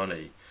Russian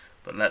money.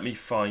 But let me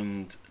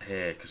find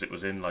here, because it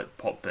was in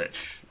Pop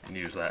Bitch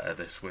newsletter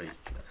this week.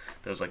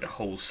 There was a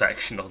whole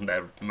section on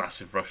their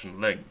massive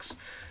Russian links.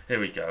 Here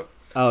we go.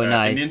 Oh,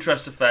 nice. In the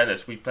interest of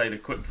fairness, we paid a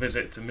quick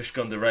visit to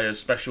Mishcon de Reya's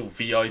special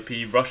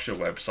VIP Russia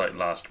website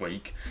last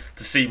week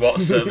to see what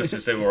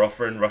services they were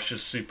offering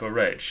Russia's super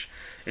rich.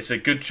 It's a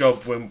good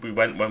job when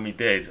we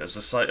did, as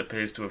the site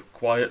appears to have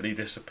quietly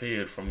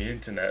disappeared from the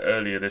internet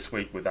earlier this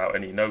week without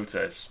any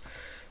notice.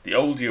 The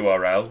old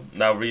URL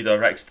now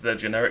redirects to their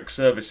generic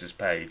services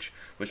page,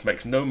 which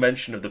makes no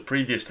mention of the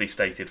previously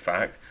stated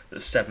fact that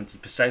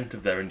 70%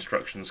 of their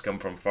instructions come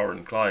from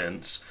foreign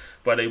clients,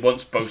 where they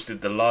once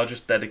boasted the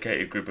largest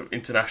dedicated group of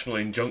international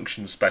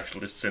injunction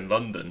specialists in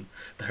London.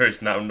 There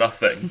is now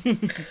nothing.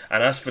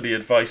 And as for the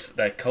advice that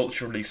their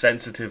culturally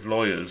sensitive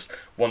lawyers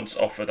once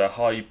offered a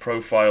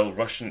high-profile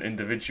Russian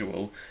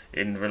individual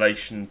in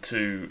relation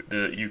to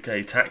the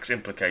UK tax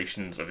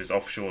implications of his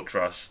offshore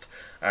trust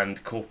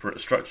and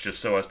corporate structure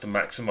so as to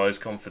maximise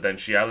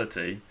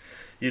confidentiality,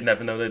 you'd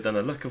never know they'd done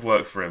a lick of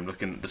work for him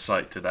looking at the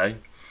site today.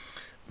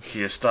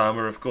 Keir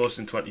Starmer, of course,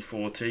 in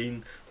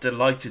 2014,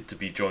 delighted to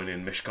be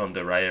joining Mishcon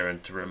de Reya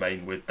and to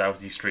remain with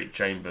Doughty Street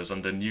Chambers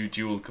under new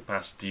dual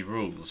capacity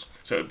rules.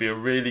 So it'd be a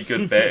really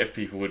good bit if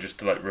people were just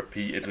to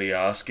repeatedly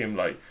ask him,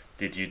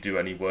 did you do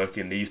any work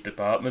in these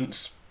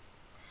departments?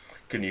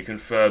 Can you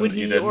confirm? Would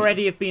he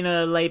already have been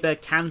a Labour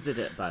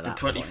candidate by that In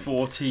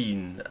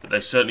 2014, they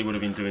certainly would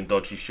have been doing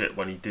dodgy shit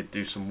when he did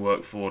do some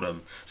work for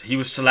them. So he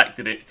was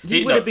selected.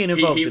 He would have been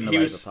involved in the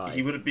Labour Party.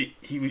 He would have been.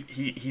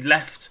 He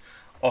left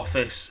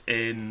office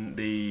in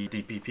the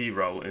DPP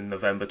role in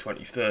November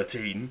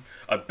 2013.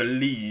 I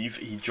believe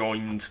he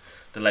joined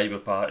the Labour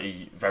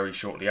Party very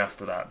shortly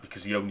after that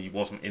because he only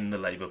wasn't in the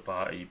Labour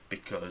Party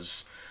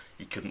because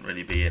he couldn't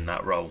really be in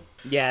that role.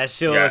 Yeah,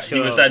 sure.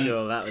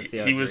 That was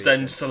the He was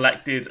then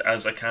selected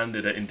as a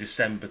candidate in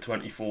December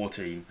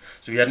 2014.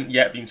 So he hadn't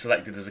yet been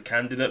selected as a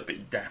candidate, but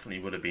he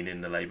definitely would have been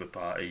in the Labour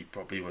Party.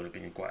 Probably would have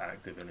been quite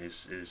active in his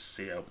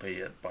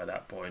CLP by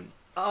that point.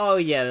 Oh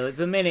yeah,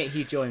 the minute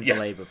he joined the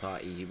Labour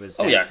Party, he was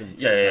destined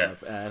to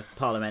become a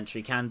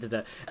parliamentary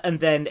candidate.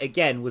 And then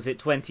again, was it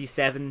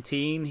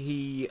 2017?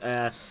 He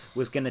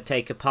was going to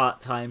take a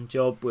part-time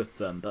job with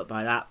them, but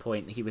by that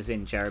point, he was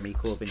in Jeremy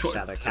Corbyn's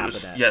shadow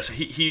cabinet. So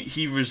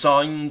he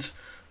resigned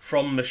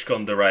from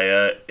Mishcon de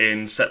Reya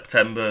in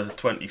September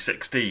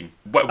 2016.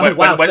 So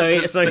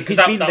he's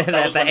been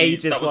there for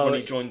ages. That was when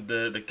he joined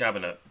the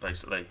cabinet,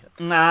 basically.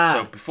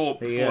 So before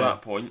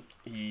that point,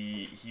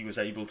 he was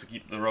able to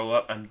keep the role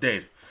up and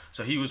did.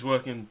 So he was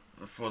working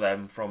for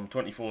them from mid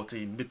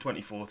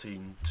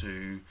 2014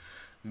 to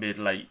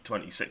mid-late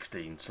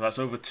 2016. So that's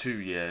over 2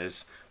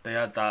 years. They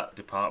had that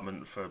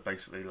department for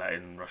basically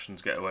letting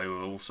Russians get away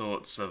with all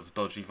sorts of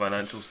dodgy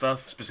financial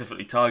stuff,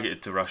 specifically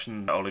targeted to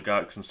Russian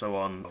oligarchs and so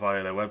on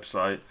via their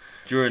website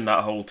during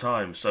that whole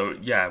time. So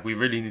yeah, we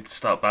really need to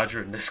start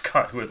badgering this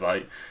guy with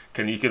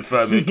can you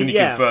confirm it? Can you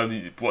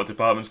confirm what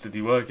departments did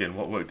he work in?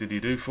 What work did he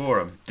do for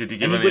him? Did he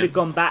give? And he would have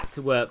gone back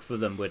to work for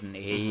them, wouldn't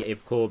he?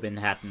 If Corbyn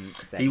hadn't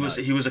said he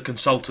was a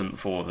consultant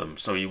for them,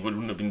 so he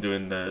wouldn't have been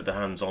doing the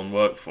hands-on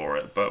work for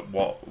it. But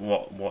what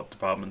what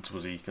departments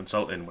was he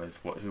consulting with?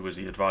 Who was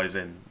he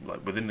advising,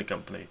 like within the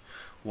company?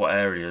 What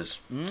areas?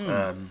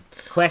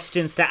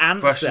 Questions to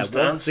answer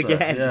once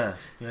again.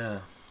 Yeah.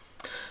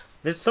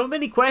 There's so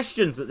many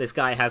questions that this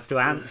guy has to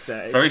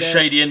answer. Very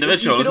shady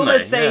individual,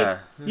 isn't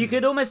he? You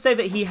could almost say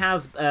that he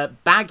has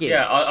baggage.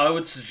 Yeah, I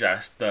would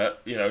suggest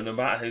that, no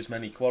matter his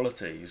many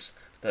qualities,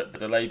 that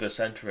the Labour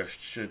centrists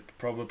should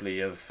probably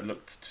have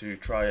looked to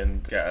try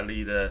and get a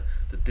leader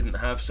that didn't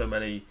have so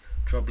many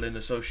troubling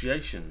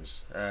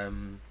associations.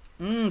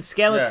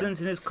 Skeletons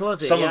in his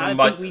closet. I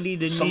think we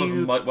need some of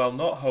them might well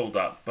not hold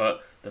up,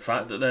 but the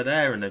fact that they're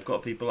there and they've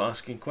got people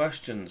asking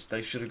questions,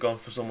 they should have gone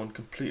for someone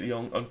completely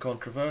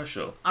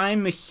uncontroversial.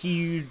 I'm a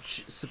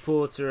huge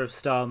supporter of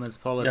Starmer's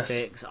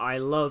politics. Yes.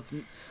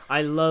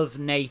 I love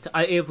NATO.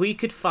 If we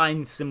could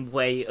find some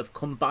way of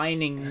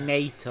combining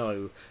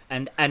NATO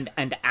and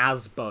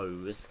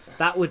ASBOs,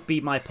 that would be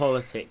my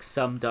politics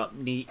summed up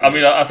neatly. I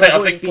mean, I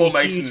think Paul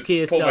Mason's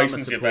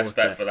your best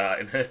bet for that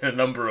in a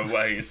number of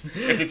ways.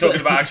 If you're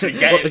talking about actually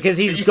getting... because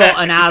he's got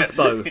an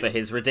ASBO for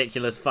his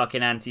ridiculous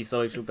fucking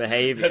antisocial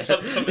behaviour.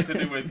 Something to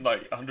do with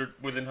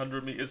within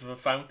 100 metres of a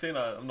fountain.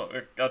 I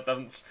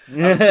haven't seen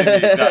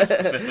the exact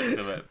specifics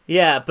of it.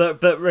 Yeah,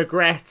 but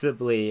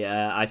regrettably,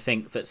 I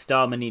think that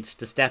Starmer needs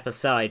to step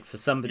aside for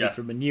somebody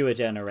from a newer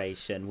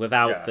generation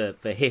without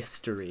the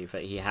history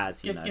that he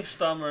has. Give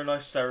Starmer a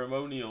nice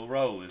ceremonial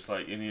role. It's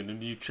like a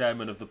new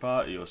chairman of the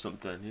party or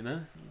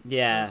something.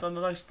 Yeah, done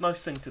a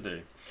nice thing to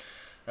do.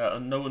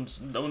 And no one's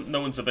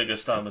a bigger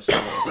Starmer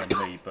supporter than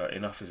me, but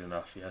enough is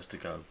enough. He has to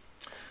go.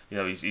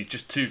 He's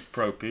just too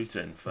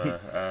pro-Putin for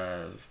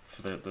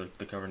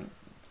the current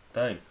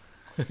thing.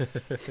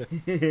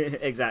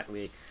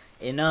 Exactly.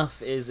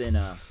 Enough is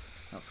enough.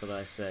 That's what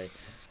I say.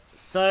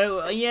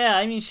 So,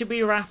 I mean, should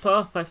we wrap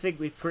up? I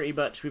think we've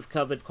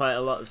covered quite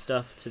a lot of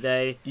stuff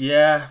today.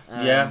 Yeah.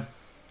 A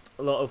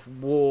lot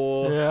of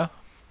war. Yeah.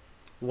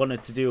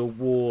 Wanted to do a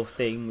war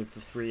thing with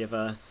the three of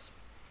us.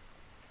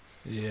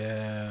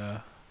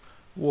 Yeah.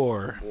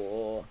 War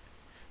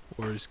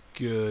is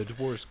good.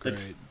 War's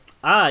great.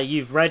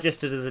 You've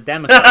registered as a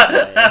Democrat.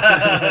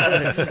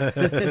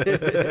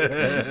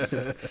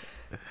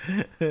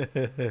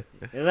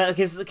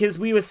 Because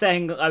we were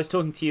saying, I was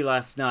talking to you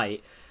last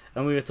night,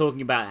 and we were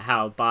talking about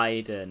how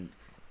Biden,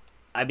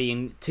 I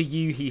mean, to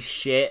you he's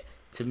shit,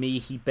 to me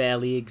he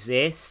barely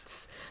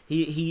exists.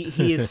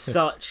 He is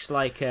such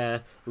like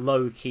a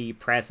low-key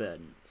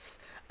presence.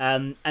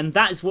 And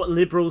that's what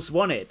liberals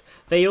wanted.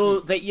 They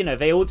all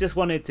just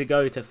wanted to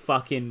go to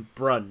fucking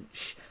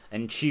brunch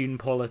and tune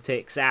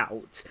politics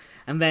out.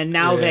 And then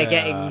now they're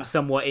getting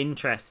somewhat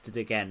interested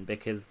again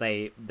because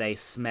they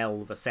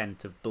smell the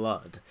scent of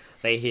blood.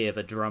 They hear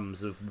the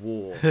drums of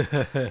war.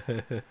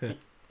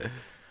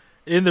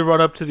 In the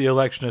run-up to the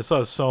election, I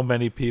saw so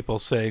many people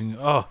saying,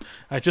 "Oh,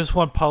 I just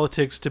want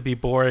politics to be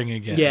boring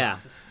again." Yeah,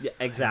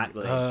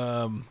 exactly.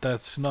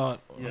 That's not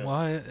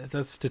why.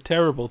 That's a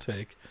terrible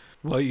take.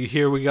 Well,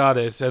 we got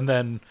it, and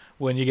then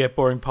when you get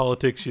boring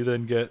politics, you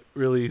then get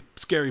really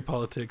scary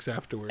politics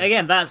afterwards.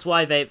 Again, that's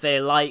why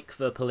they like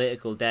the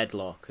political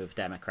deadlock of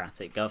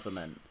democratic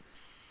government.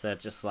 They're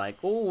just like,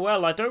 oh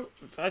well, I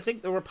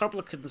think the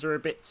Republicans are a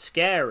bit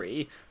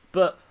scary,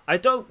 but I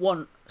don't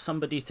want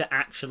somebody to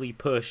actually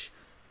push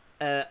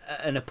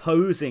an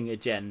opposing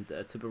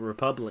agenda to the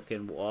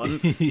Republican one.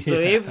 So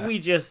if we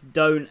just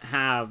don't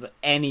have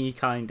any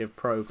kind of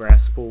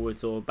progress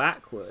forwards or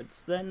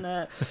backwards, then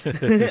I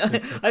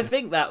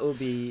think that will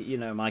be,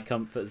 my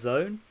comfort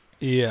zone.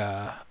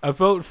 Yeah, a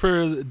vote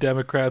for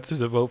Democrats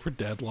is a vote for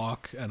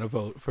deadlock, and a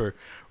vote for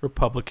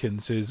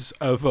Republicans is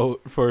a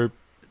vote for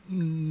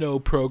no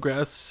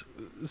progress,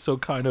 so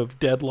kind of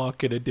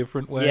deadlock in a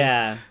different way.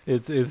 Yeah.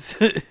 It's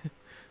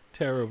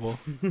terrible.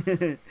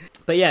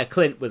 But yeah,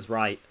 Clint was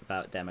right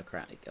about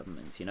democratic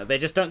governments. They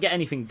just don't get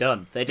anything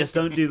done. They just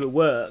don't do the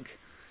work.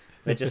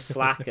 They're just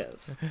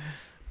slackers.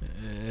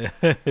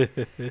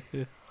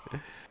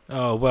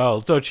 Oh,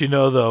 well, don't you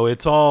know, though,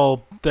 it's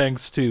all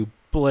thanks to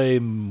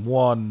blame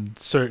one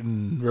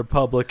certain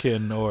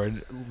Republican or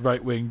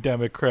right-wing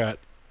Democrat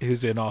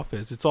who's in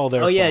office. It's all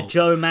their fault. Oh, yeah,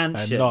 Joe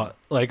Manchin. And not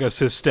like a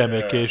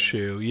systemic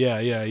issue. Yeah.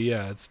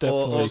 It's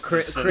definitely...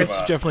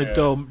 It's definitely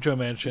Joe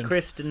Manchin.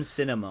 Kristen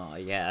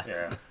Sinema,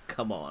 yeah.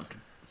 Come on.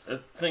 The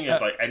thing is,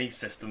 like any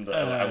system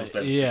that allows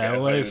them to get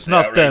when it's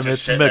not them,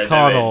 it's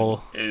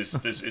McConnell.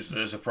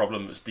 There's a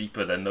problem that's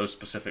deeper than those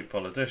specific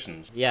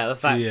politicians. Yeah, the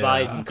fact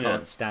Biden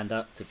can't stand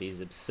up to these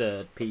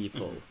absurd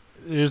people.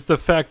 There's the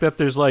fact that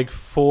there's like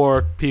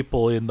 4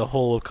 people in the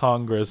whole of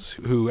Congress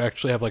who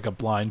actually have like a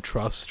blind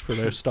trust for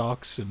their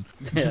stocks and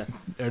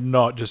are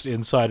not just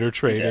insider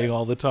trading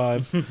all the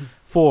time.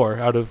 4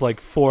 out of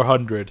like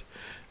 400.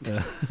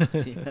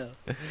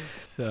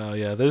 So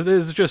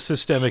there's just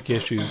systemic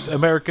issues.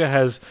 America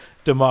has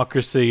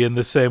democracy in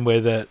the same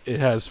way that it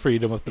has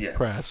freedom of the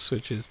press,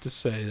 which is to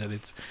say that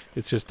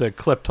it's just a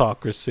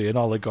kleptocracy, an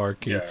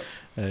oligarchy.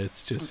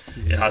 It's just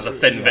it has a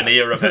thin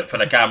veneer of it for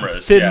the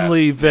cameras.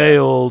 Thinly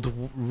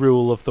veiled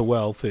rule of the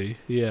wealthy.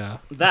 Yeah.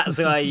 That's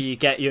why you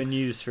get your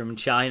news from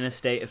China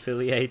state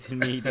affiliated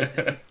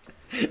media.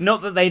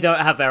 Not that they don't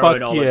have their Fuck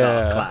own oligarch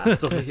yeah.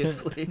 class,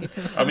 obviously.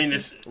 I mean,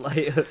 it's Like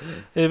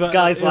If like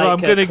I'm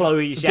gonna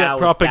Chloe get Zhao's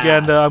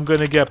propaganda, dad. I'm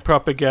gonna get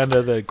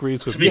propaganda that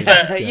agrees with To be me.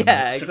 fair- damn it.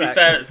 Yeah,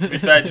 exactly. to be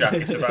fair, Jack,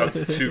 it's about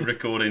 2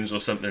 recordings or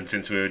something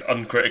since we were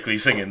uncritically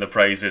singing the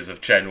praises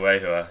of Chen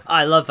Weihua.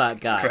 I love that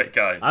guy. Great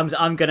guy.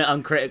 I'm gonna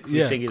uncritically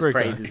Yeah, sing his great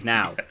guy. praises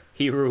now.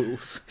 He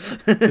rules.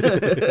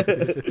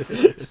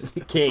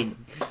 King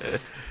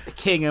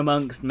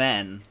amongst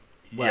men.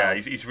 Well, Yeah,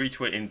 he's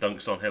retweeting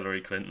dunks on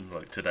Hillary Clinton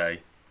like today.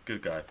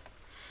 Good guy.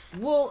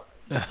 well,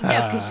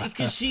 yeah,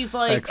 because she's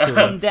like Excellent.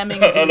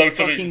 condemning Although these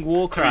fucking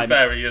war to be crimes.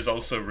 fair, he is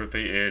also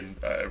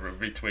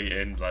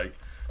retweeting like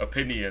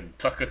opinion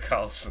Tucker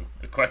Carlson.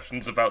 The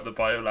questions about the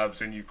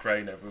biolabs in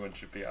Ukraine, everyone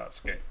should be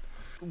asking.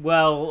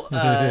 Well,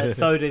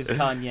 so does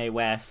Kanye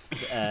West.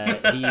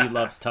 He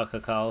loves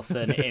Tucker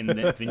Carlson. In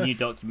the new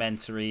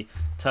documentary,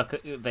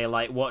 they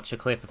watch a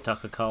clip of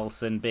Tucker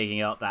Carlson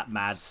bigging up that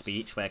mad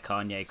speech where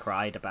Kanye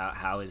cried about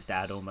how his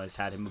dad almost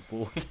had him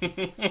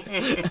aborted.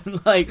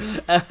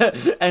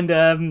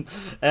 And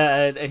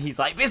he's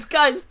like, "This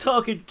guy's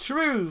talking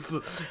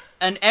truth,"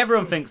 and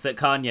everyone thinks that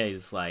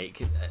Kanye's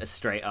like a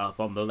straight up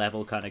on the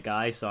level kind of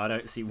guy. So I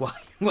don't see why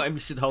we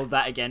should hold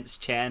that against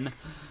Chen.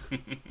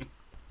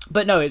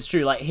 But no, it's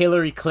true. Like,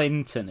 Hillary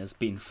Clinton has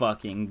been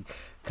fucking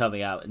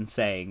coming out and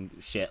saying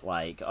shit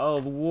like, "Oh,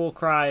 the war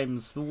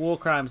crimes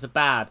are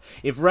bad.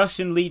 If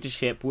Russian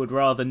leadership would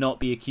rather not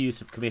be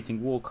accused of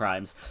committing war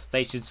crimes,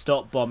 they should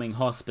stop bombing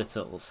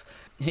hospitals."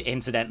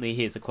 Incidentally,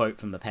 here's a quote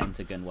from the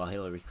Pentagon while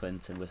Hillary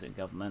Clinton was in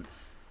government.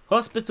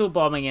 "Hospital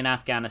bombing in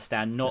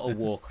Afghanistan, not a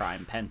war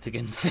crime,"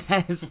 Pentagon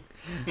says.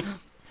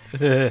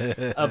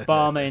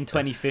 Obama in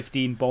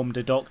 2015 bombed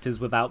a Doctors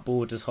Without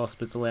Borders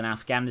hospital in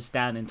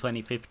Afghanistan in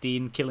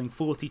 2015, killing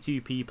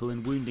 42 people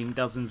and wounding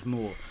dozens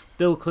more.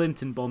 Bill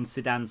Clinton bombed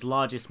Sudan's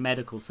largest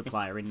medical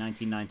supplier in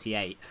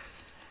 1998.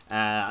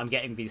 I'm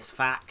getting these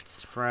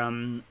facts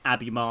from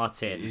Abby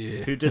Martin,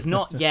 who does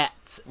not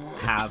yet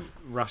have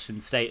Russian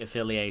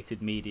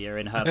state-affiliated media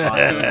in her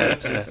bio,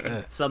 which is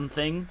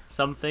something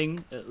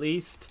at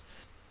least.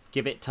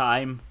 Give it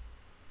time.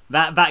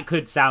 That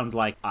could sound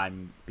like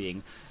I'm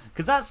being...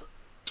 Because that's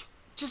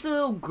just a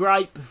little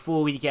gripe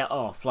before we get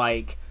off.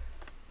 Like,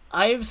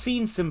 I've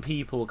seen some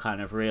people kind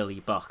of really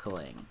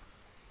buckling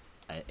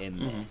in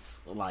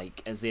this.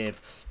 Like, as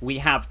if we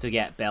have to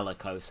get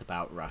bellicose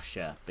about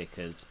Russia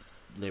because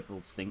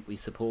liberals think we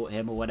support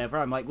him or whatever.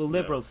 I'm like, well,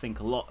 liberals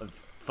think a lot of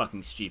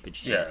fucking stupid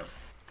shit.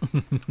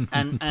 Yeah.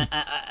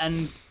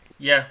 And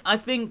Yeah. I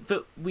think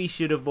that we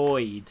should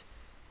avoid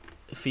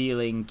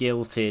feeling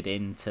guilted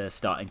into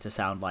starting to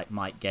sound like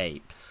Mike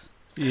Gapes.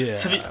 Yeah.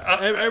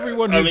 To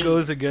Everyone who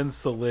goes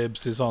against the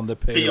libs is on the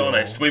payroll. Be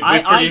honest.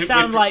 I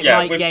sound like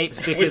Mike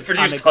Gapes because we've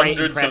I'm a produced great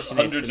hundreds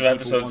impressionist of and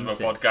episodes of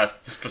people a want it.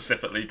 podcast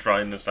specifically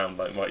trying to sound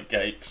like Mike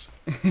Gapes.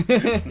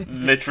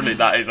 Literally,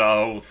 that is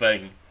our whole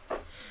thing.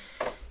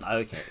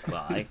 Okay,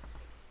 well,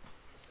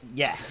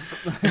 yes.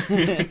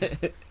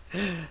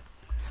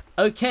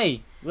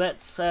 Okay,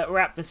 let's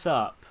wrap this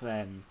up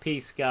then.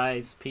 Peace,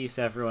 guys. Peace,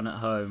 everyone at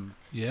home.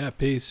 Yeah,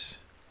 peace.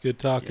 Good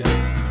talking.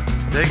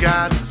 They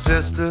got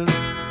sisters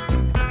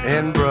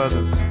and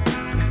brothers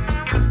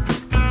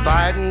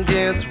fighting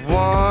against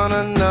one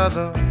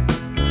another.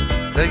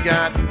 They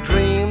got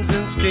dreams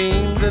and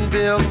schemes and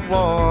build a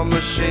war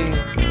machine.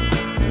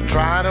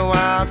 Try to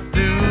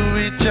outdo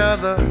each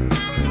other.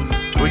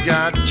 We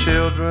got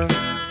children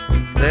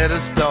that are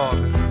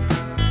starving,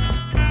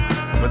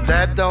 but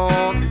that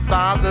don't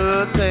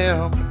bother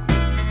them.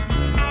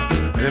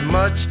 They're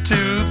much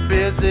too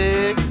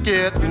busy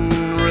getting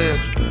rich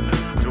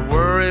to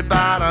worry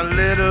about our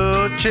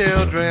little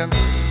children.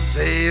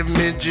 Save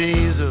me,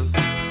 Jesus.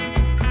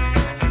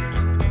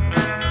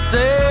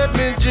 Save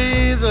me,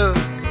 Jesus.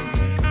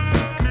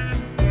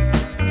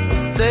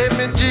 Save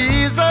me,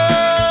 Jesus.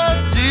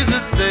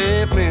 Jesus,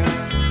 save me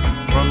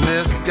from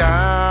this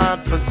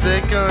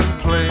God-forsaken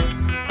place.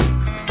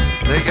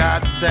 They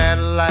got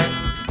satellites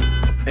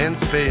and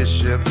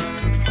spaceships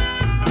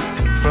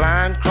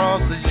flying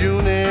across the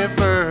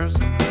universe.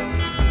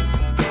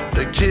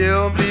 They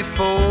kill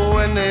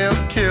before and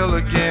they'll kill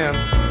again,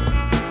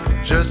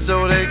 just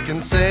so they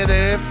can say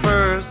they're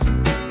first.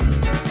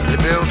 They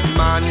built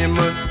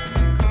monuments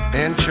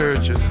and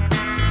churches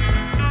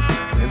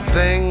and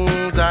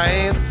things I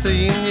ain't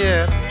seen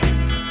yet,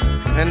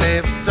 and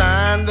they've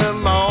signed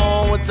them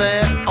all with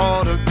their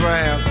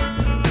autographs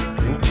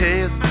in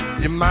case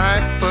you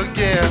might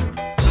forget.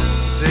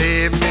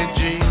 Save me,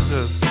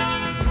 Jesus.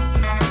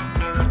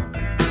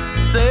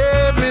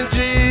 Save me,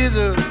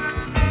 Jesus.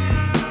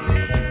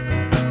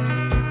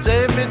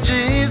 Save me,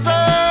 Jesus.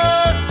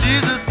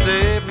 Jesus,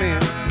 save me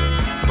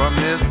from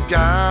this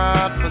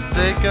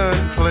God-forsaken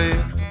place.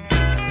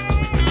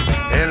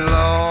 And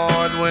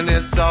Lord, when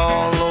it's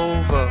all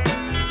over,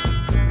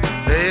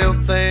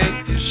 they'll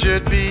think you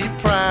should be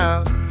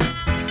proud,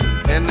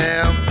 and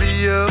there'll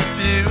be a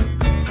few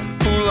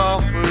who'll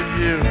offer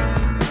you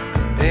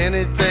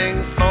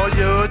anything for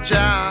your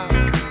job.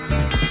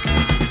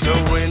 So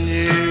when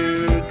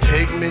you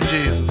take me,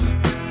 Jesus,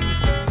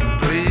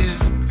 please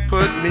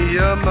put me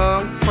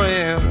among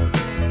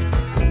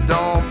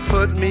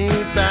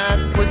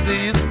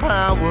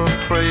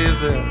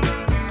crazy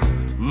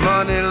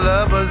money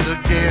lovers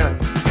again.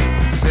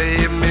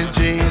 Save me,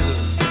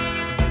 Jesus.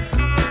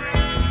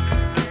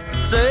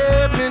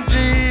 Save me,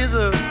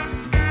 Jesus.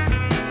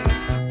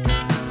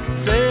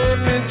 Save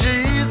me,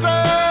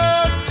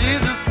 Jesus.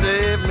 Jesus,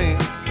 save me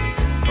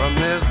from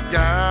this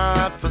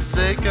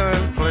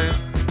God-forsaken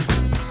place.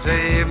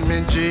 Save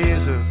me,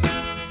 Jesus.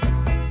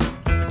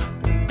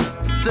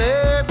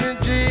 Save me,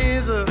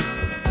 Jesus.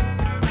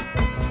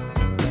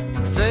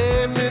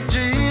 Save me,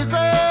 Jesus.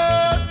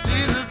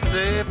 Jesus,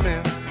 save me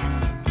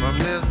from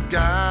this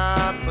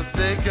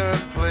God-forsaken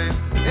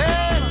place.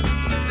 Yeah,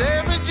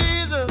 save me,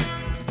 Jesus.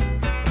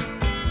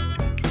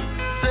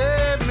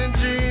 Save me,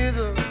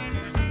 Jesus.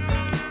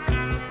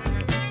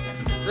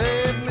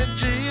 Save me,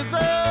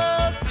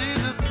 Jesus.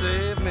 Jesus,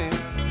 save me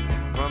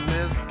from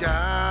this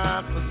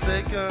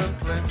God-forsaken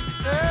place.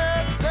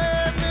 Yeah,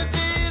 save me,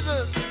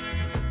 Jesus.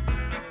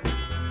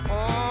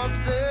 Oh,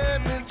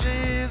 save me,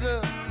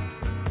 Jesus.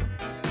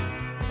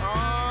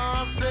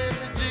 Oh, save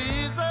me,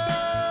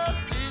 Jesus.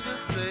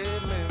 Jesus,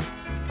 save me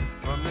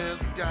from this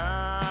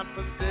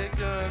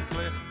God-forsaken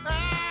place.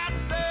 Ah,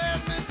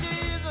 save me,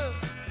 Jesus.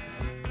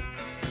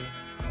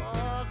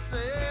 Oh,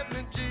 save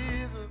me,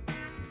 Jesus.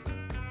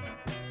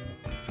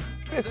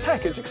 It's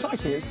tech, it's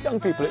exciting, it's young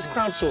people, it's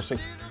crowdsourcing.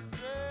 Jesus,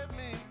 save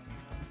me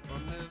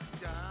from this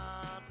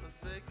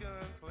God-forsaken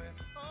place.